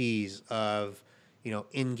expertise of,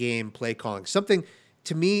 in-game play calling. Something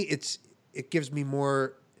to me, it gives me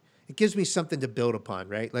something to build upon,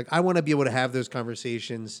 right? Like I want to be able to have those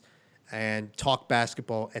conversations and talk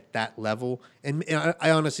basketball at that level. And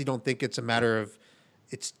I honestly don't think it's a matter of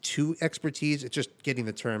it's too expertise. It's just getting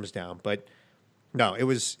the terms down. But no, it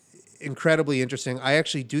was incredibly interesting. I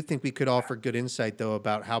actually do think we could offer good insight, though,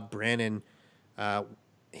 about how Brannon,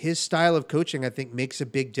 his style of coaching, I think, makes a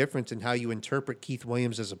big difference in how you interpret Keith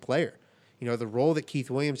Williams as a player. The role that Keith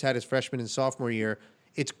Williams had his freshman and sophomore year,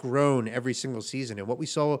 it's grown every single season. And what we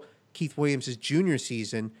saw Keith Williams' junior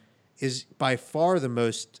season is by far the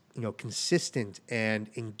most, consistent and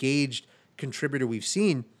engaged contributor we've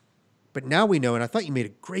seen. But now we know, and I thought you made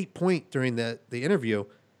a great point during the interview,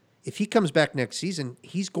 if he comes back next season,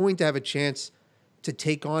 he's going to have a chance to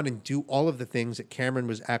take on and do all of the things that Cameron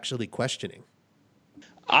was actually questioning.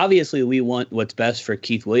 Obviously we want what's best for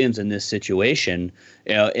Keith Williams in this situation,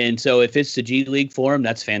 and so if it's the G League for him,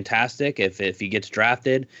 that's fantastic if he gets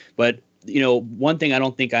drafted. But one thing I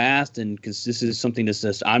don't think I asked, and because this is something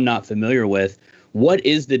that's I'm not familiar with, what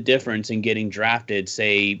is the difference in getting drafted,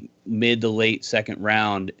 say mid to late second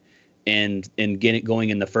round, and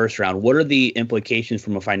going in the first round? What are the implications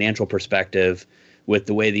from a financial perspective with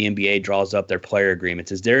the way the NBA draws up their player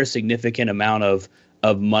agreements? Is there a significant amount of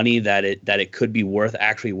money that it could be worth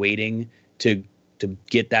actually waiting to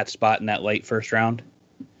get that spot in that late first round?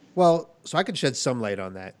 Well, so I could shed some light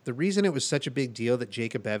on that. The reason it was such a big deal that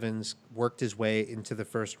Jacob Evans worked his way into the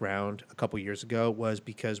first round a couple years ago was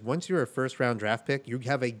because once you're a first round draft pick, you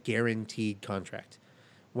have a guaranteed contract.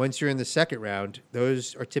 Once you're in the second round,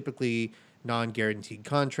 those are typically non-guaranteed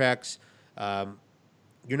contracts.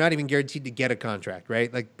 You're not even guaranteed to get a contract,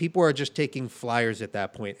 right? Like, people are just taking flyers at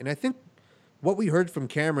that point. And I think what we heard from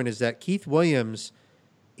Cameron is that Keith Williams,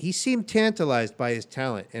 he seemed tantalized by his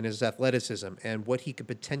talent and his athleticism and what he could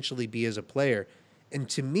potentially be as a player. And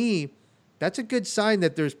to me, that's a good sign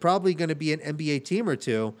that there's probably going to be an NBA team or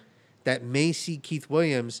two that may see Keith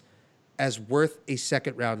Williams as worth a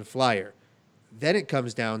second round flyer. Then it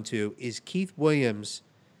comes down to, is Keith Williams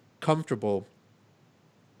comfortable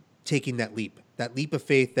taking that leap of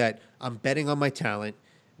faith that I'm betting on my talent,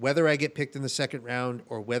 whether I get picked in the second round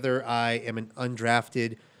or whether I am an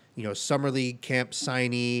undrafted, summer league camp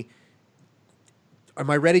signee. Am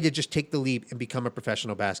I ready to just take the leap and become a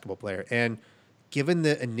professional basketball player? And given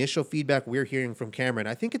the initial feedback we're hearing from Cameron,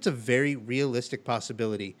 I think it's a very realistic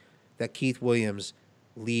possibility that Keith Williams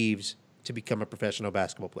leaves to become a professional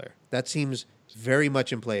basketball player. That seems very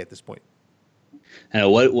much in play at this point. And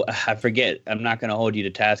I forget. I'm not going to hold you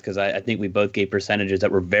to task because I think we both gave percentages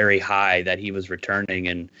that were very high that he was returning,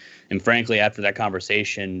 and frankly, after that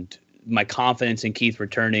conversation, my confidence in Keith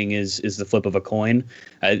returning is the flip of a coin.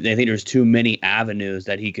 I think there's too many avenues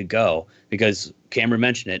that he could go, because Cameron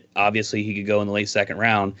mentioned it. Obviously, he could go in the late second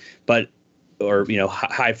round, or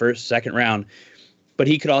high first, second round, but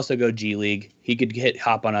he could also go G League. He could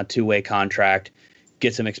hop on a two-way contract,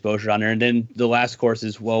 get some exposure on there. And then the last course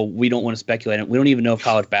is, well, we don't want to speculate. We don't even know if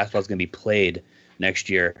college basketball is going to be played next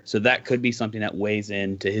year. So that could be something that weighs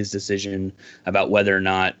into his decision about whether or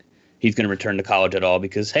not he's going to return to college at all.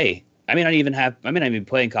 Because, hey, I may not even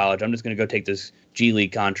play in college. I'm just going to go take this G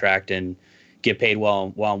League contract and get paid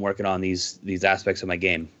while I'm working on these aspects of my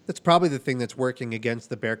game. That's probably the thing that's working against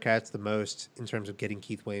the Bearcats the most in terms of getting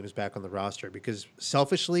Keith Williams back on the roster, because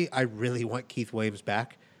selfishly, I really want Keith Williams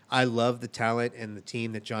back. I love the talent and the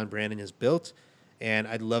team that John Brandon has built, and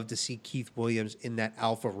I'd love to see Keith Williams in that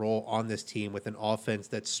alpha role on this team with an offense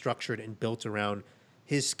that's structured and built around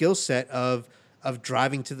his skill set of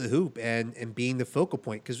driving to the hoop and being the focal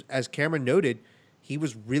point. Because as Cameron noted, he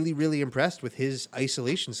was really, really impressed with his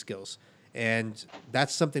isolation skills, and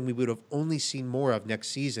that's something we would have only seen more of next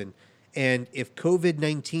season. And if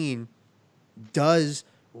COVID-19 does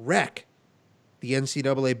wreck the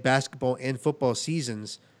NCAA basketball and football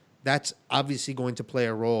seasons, that's obviously going to play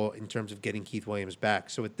a role in terms of getting Keith Williams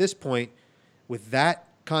back. So at this point, with that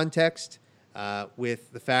context,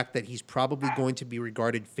 with the fact that he's probably going to be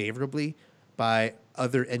regarded favorably by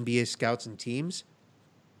other NBA scouts and teams,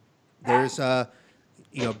 there's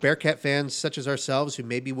Bearcat fans such as ourselves who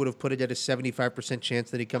maybe would have put it at a 75%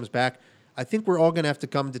 chance that he comes back. I think we're all going to have to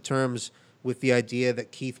come to terms with the idea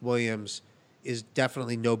that Keith Williams is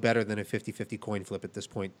definitely no better than a 50-50 coin flip at this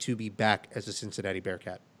point to be back as a Cincinnati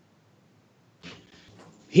Bearcat.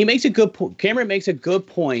 He makes a good point. Cameron makes a good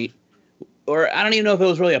point, or I don't even know if it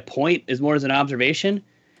was really a point, as more as an observation.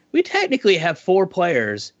 We technically have 4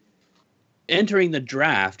 players entering the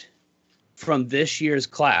draft from this year's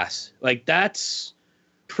class. Like, that's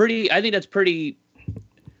pretty. I think that's pretty.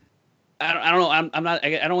 I don't know. I'm not.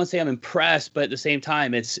 I don't want to say I'm impressed, but at the same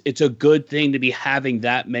time, it's a good thing to be having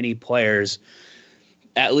that many players,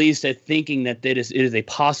 at least at thinking that it is a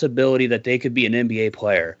possibility that they could be an NBA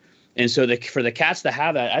player. And so for the Cats to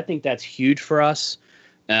have that, I think that's huge for us.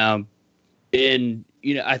 And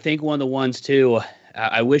I think one of the ones too,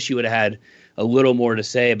 I wish you would have had a little more to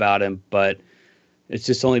say about him, but it's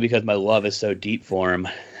just only because my love is so deep for him.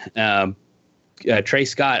 Trey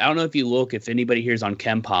Scott, I don't know if anybody here is on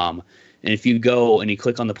KenPom, and if you go and you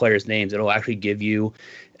click on the players' names, it'll actually give you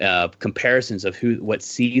comparisons of what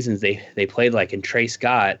seasons they played like. And Trey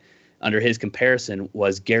Scott, under his comparison,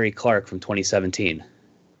 was Gary Clark from 2017.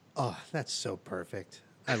 Oh, that's so perfect.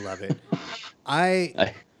 I love it.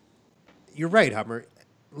 You're right, Hummer.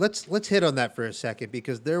 let's hit on that for a second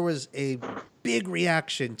because there was a big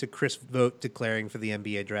reaction to Chris Vogt declaring for the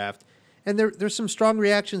NBA draft, and there's some strong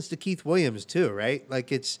reactions to Keith Williams too, right?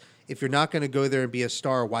 Like it's if you're not going to go there and be a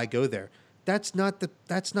star, why go there? That's not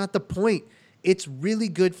the point. It's really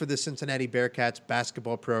good for the Cincinnati Bearcats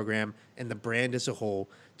basketball program and the brand as a whole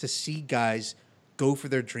to see guys go for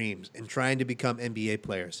their dreams and trying to become NBA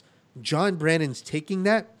players. John Brannon's taking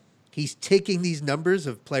that. He's taking these numbers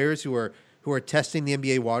of players who are testing the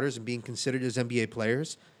NBA waters and being considered as NBA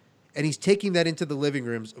players, and he's taking that into the living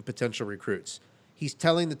rooms of potential recruits. He's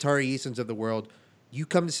telling the Tari Easons of the world, you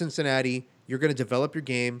come to Cincinnati, you're going to develop your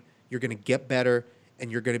game, you're going to get better,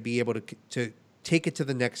 and you're going to be able to take it to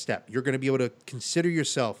the next step. You're going to be able to consider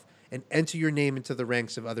yourself and enter your name into the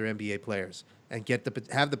ranks of other NBA players and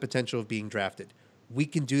have the potential of being drafted. We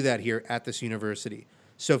can do that here at this university.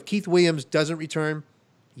 So if Keith Williams doesn't return,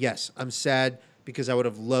 yes, I'm sad because I would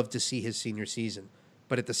have loved to see his senior season.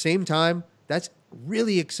 But at the same time, that's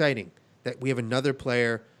really exciting that we have another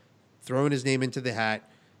player throwing his name into the hat,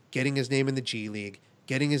 getting his name in the G League,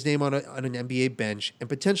 getting his name on an NBA bench, and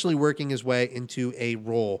potentially working his way into a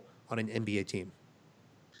role on an NBA team.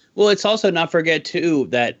 Well, it's also not forget too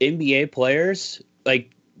that NBA players,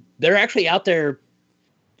 like, they're actually out there.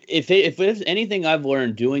 If there's anything I've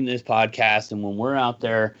learned doing this podcast and when we're out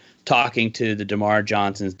there talking to the DeMar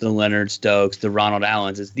Johnsons, the Leonard Stokes, the Ronald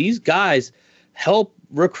Allens, is these guys help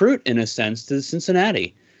recruit in a sense to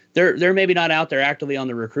Cincinnati. They're maybe not out there actively on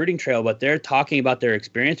the recruiting trail, but they're talking about their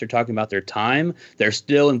experience. They're talking about their time. They're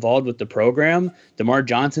still involved with the program. DeMar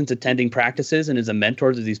Johnson's attending practices and is a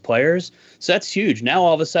mentor to these players. So that's huge. Now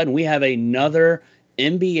all of a sudden we have another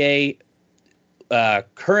NBA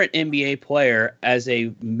current NBA player as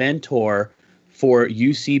a mentor for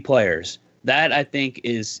UC players. That I think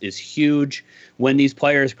is huge. When these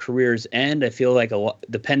players' careers end, I feel like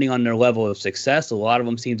depending on their level of success, a lot of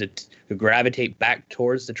them seem to gravitate back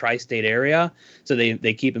towards the tri-state area. So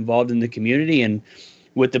they keep involved in the community. And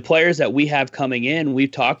with the players that we have coming in,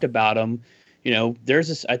 we've talked about them. You know, there's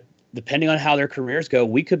this. Depending on how their careers go,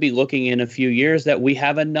 we could be looking in a few years that we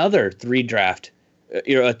have another three-player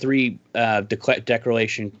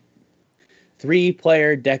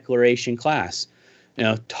declaration class. You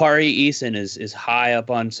know, Tari Eason is high up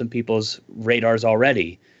on some people's radars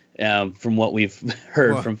already, from what we've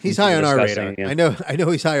heard from. He's high on our radar. I know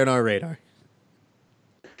he's high on our radar.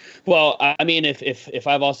 Well, I mean, if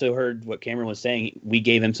I've also heard what Cameron was saying, we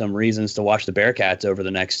gave him some reasons to watch the Bearcats over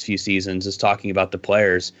the next few seasons, just talking about the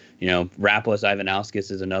players. You know, Rapos Ivanauskas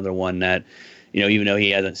is another one that, you know, even though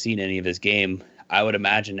he hasn't seen any of his game, I would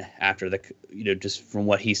imagine after just from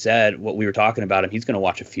what he said, what we were talking about him, he's going to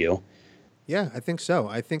watch a few. Yeah, I think so.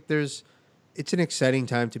 I think it's an exciting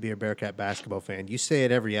time to be a Bearcat basketball fan. You say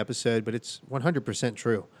it every episode, but it's 100%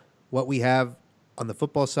 true. What we have on the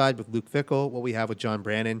football side with Luke Fickell, what we have with John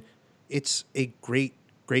Brannon, it's a great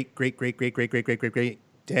day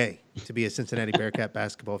to be a Cincinnati Bearcat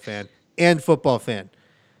basketball fan and football fan.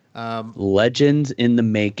 Legends in the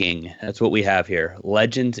making. That's what we have here.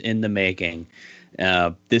 Legends in the making.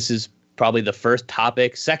 This is probably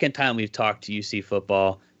the second time we've talked to UC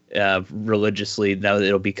football religiously. Now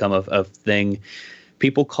it'll become a thing.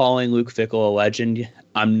 People calling Luke Fickell a legend.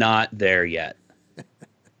 I'm not there yet.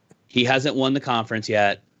 He hasn't won the conference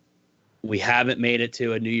yet. We haven't made it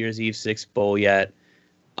to a New Year's Eve 6 bowl yet.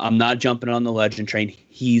 I'm not jumping on the legend train.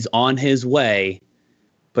 He's on his way,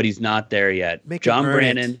 but he's not there yet. John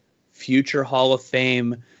Brannon, future Hall of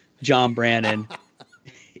Fame John Brannon,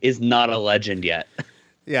 is not a legend yet.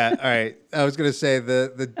 Yeah, all right. I was going to say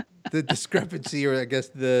the discrepancy, or I guess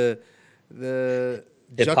the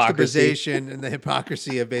juxtaposition and the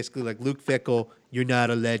hypocrisy of basically like Luke Fickell, you're not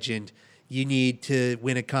a legend. You need to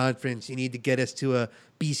win a conference. You need to get us to a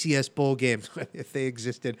BCS bowl game if they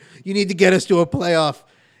existed. You need to get us to a playoff.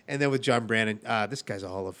 And then with John Brannon, this guy's a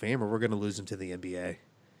Hall of Famer. We're going to lose him to the NBA.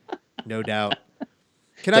 No doubt.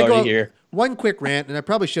 Can I go here? One quick rant, and I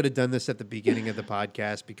probably should have done this at the beginning of the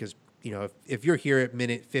podcast because, you know, if you're here at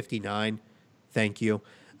minute 59, thank you.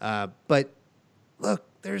 But look,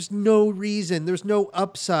 there's no reason, there's no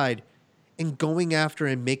upside in going after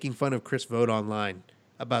and making fun of Chris Vogt online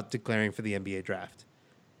about declaring for the NBA draft.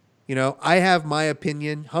 You know, I have my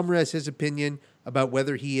opinion. Hummer has his opinion about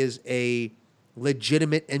whether he is a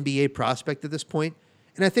legitimate NBA prospect at this point.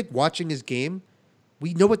 And I think watching his game,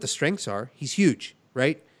 we know what the strengths are. He's huge,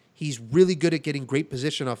 right? He's really good at getting great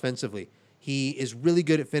position offensively. He is really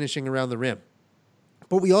good at finishing around the rim.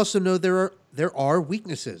 But we also know there are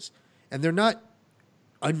weaknesses, and they're not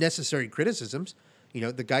unnecessary criticisms. You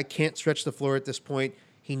know, the guy can't stretch the floor at this point.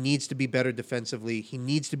 He needs to be better defensively. He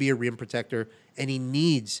needs to be a rim protector, and he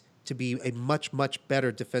needs to be a much, much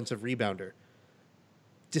better defensive rebounder.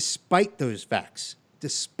 Despite those facts,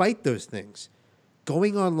 despite those things,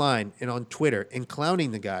 going online and on Twitter and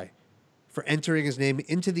clowning the guy for entering his name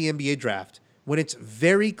into the NBA draft when it's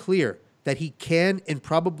very clear that he can and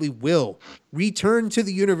probably will return to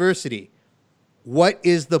the university. What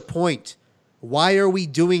is the point? Why are we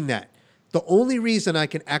doing that? The only reason I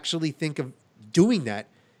can actually think of doing that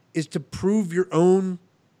is to prove your own,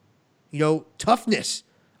 toughness.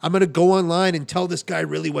 I'm going to go online and tell this guy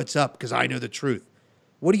really what's up because I know the truth.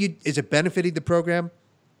 Is it benefiting the program?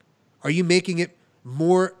 Are you making it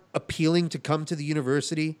more appealing to come to the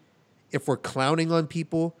university if we're clowning on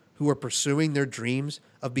people who are pursuing their dreams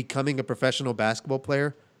of becoming a professional basketball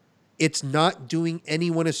player? It's not doing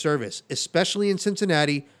anyone a service, especially in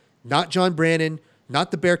Cincinnati, not John Brannon,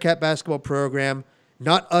 not the Bearcat basketball program,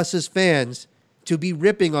 not us as fans, to be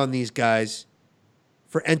ripping on these guys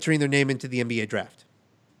for entering their name into the NBA draft.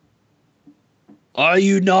 Are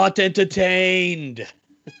you not entertained?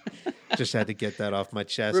 Just had to get that off my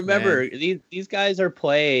chest. Remember, man. these guys are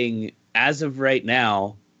playing, as of right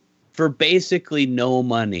now, for basically no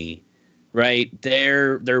money, right?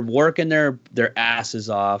 They're working their asses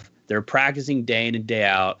off. They're practicing day in and day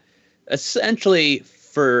out, essentially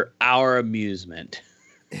for our amusement.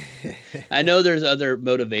 I know there's other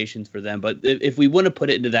motivations for them, but if we want to put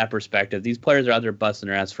it into that perspective, these players are out there busting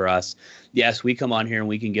their ass for us. Yes, we come on here and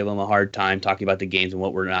we can give them a hard time talking about the games and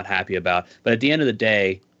what we're not happy about. But at the end of the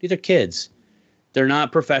day, these are kids. They're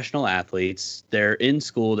not professional athletes. They're in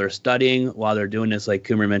school. They're studying while they're doing this, like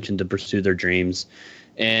Coomer mentioned, to pursue their dreams.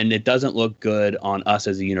 And it doesn't look good on us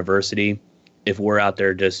as a university if we're out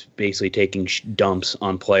there just basically taking dumps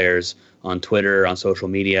on players on Twitter, on social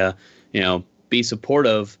media. Be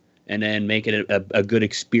supportive and then make it a good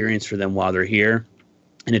experience for them while they're here.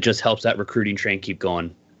 And it just helps that recruiting train keep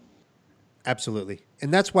going. Absolutely.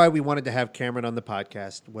 And that's why we wanted to have Cameron on the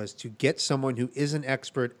podcast, was to get someone who is an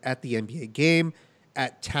expert at the NBA game,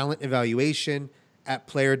 at talent evaluation, at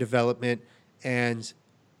player development. And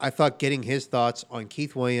I thought getting his thoughts on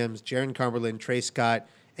Keith Williams, Jaron Cumberland, Trey Scott,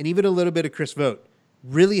 and even a little bit of Chris Vogt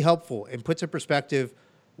really helpful and puts in perspective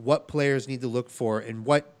what players need to look for and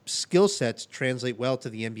what skill sets translate well to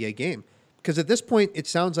the NBA game. Because at this point, it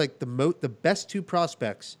sounds like the best two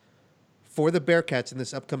prospects for the Bearcats in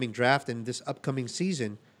this upcoming draft and this upcoming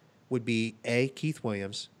season would be A, Keith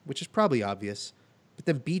Williams, which is probably obvious, but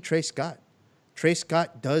then B, Trey Scott. Trey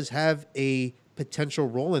Scott does have a potential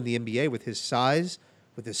role in the NBA with his size,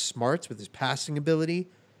 with his smarts, with his passing ability,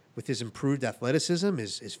 with his improved athleticism,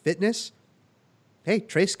 his fitness. Hey,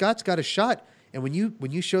 Trey Scott's got a shot. And when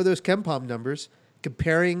you show those KenPom numbers,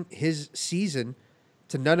 comparing his season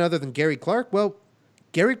to none other than Gary Clark, well,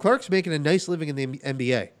 Gary Clark's making a nice living in the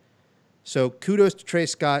NBA. So kudos to Trey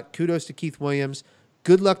Scott. Kudos to Keith Williams.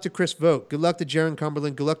 Good luck to Chris Vogt. Good luck to Jaron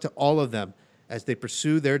Cumberland. Good luck to all of them as they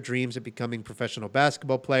pursue their dreams of becoming professional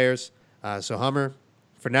basketball players. So Hummer,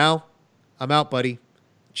 for now, I'm out, buddy.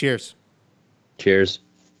 Cheers. Cheers.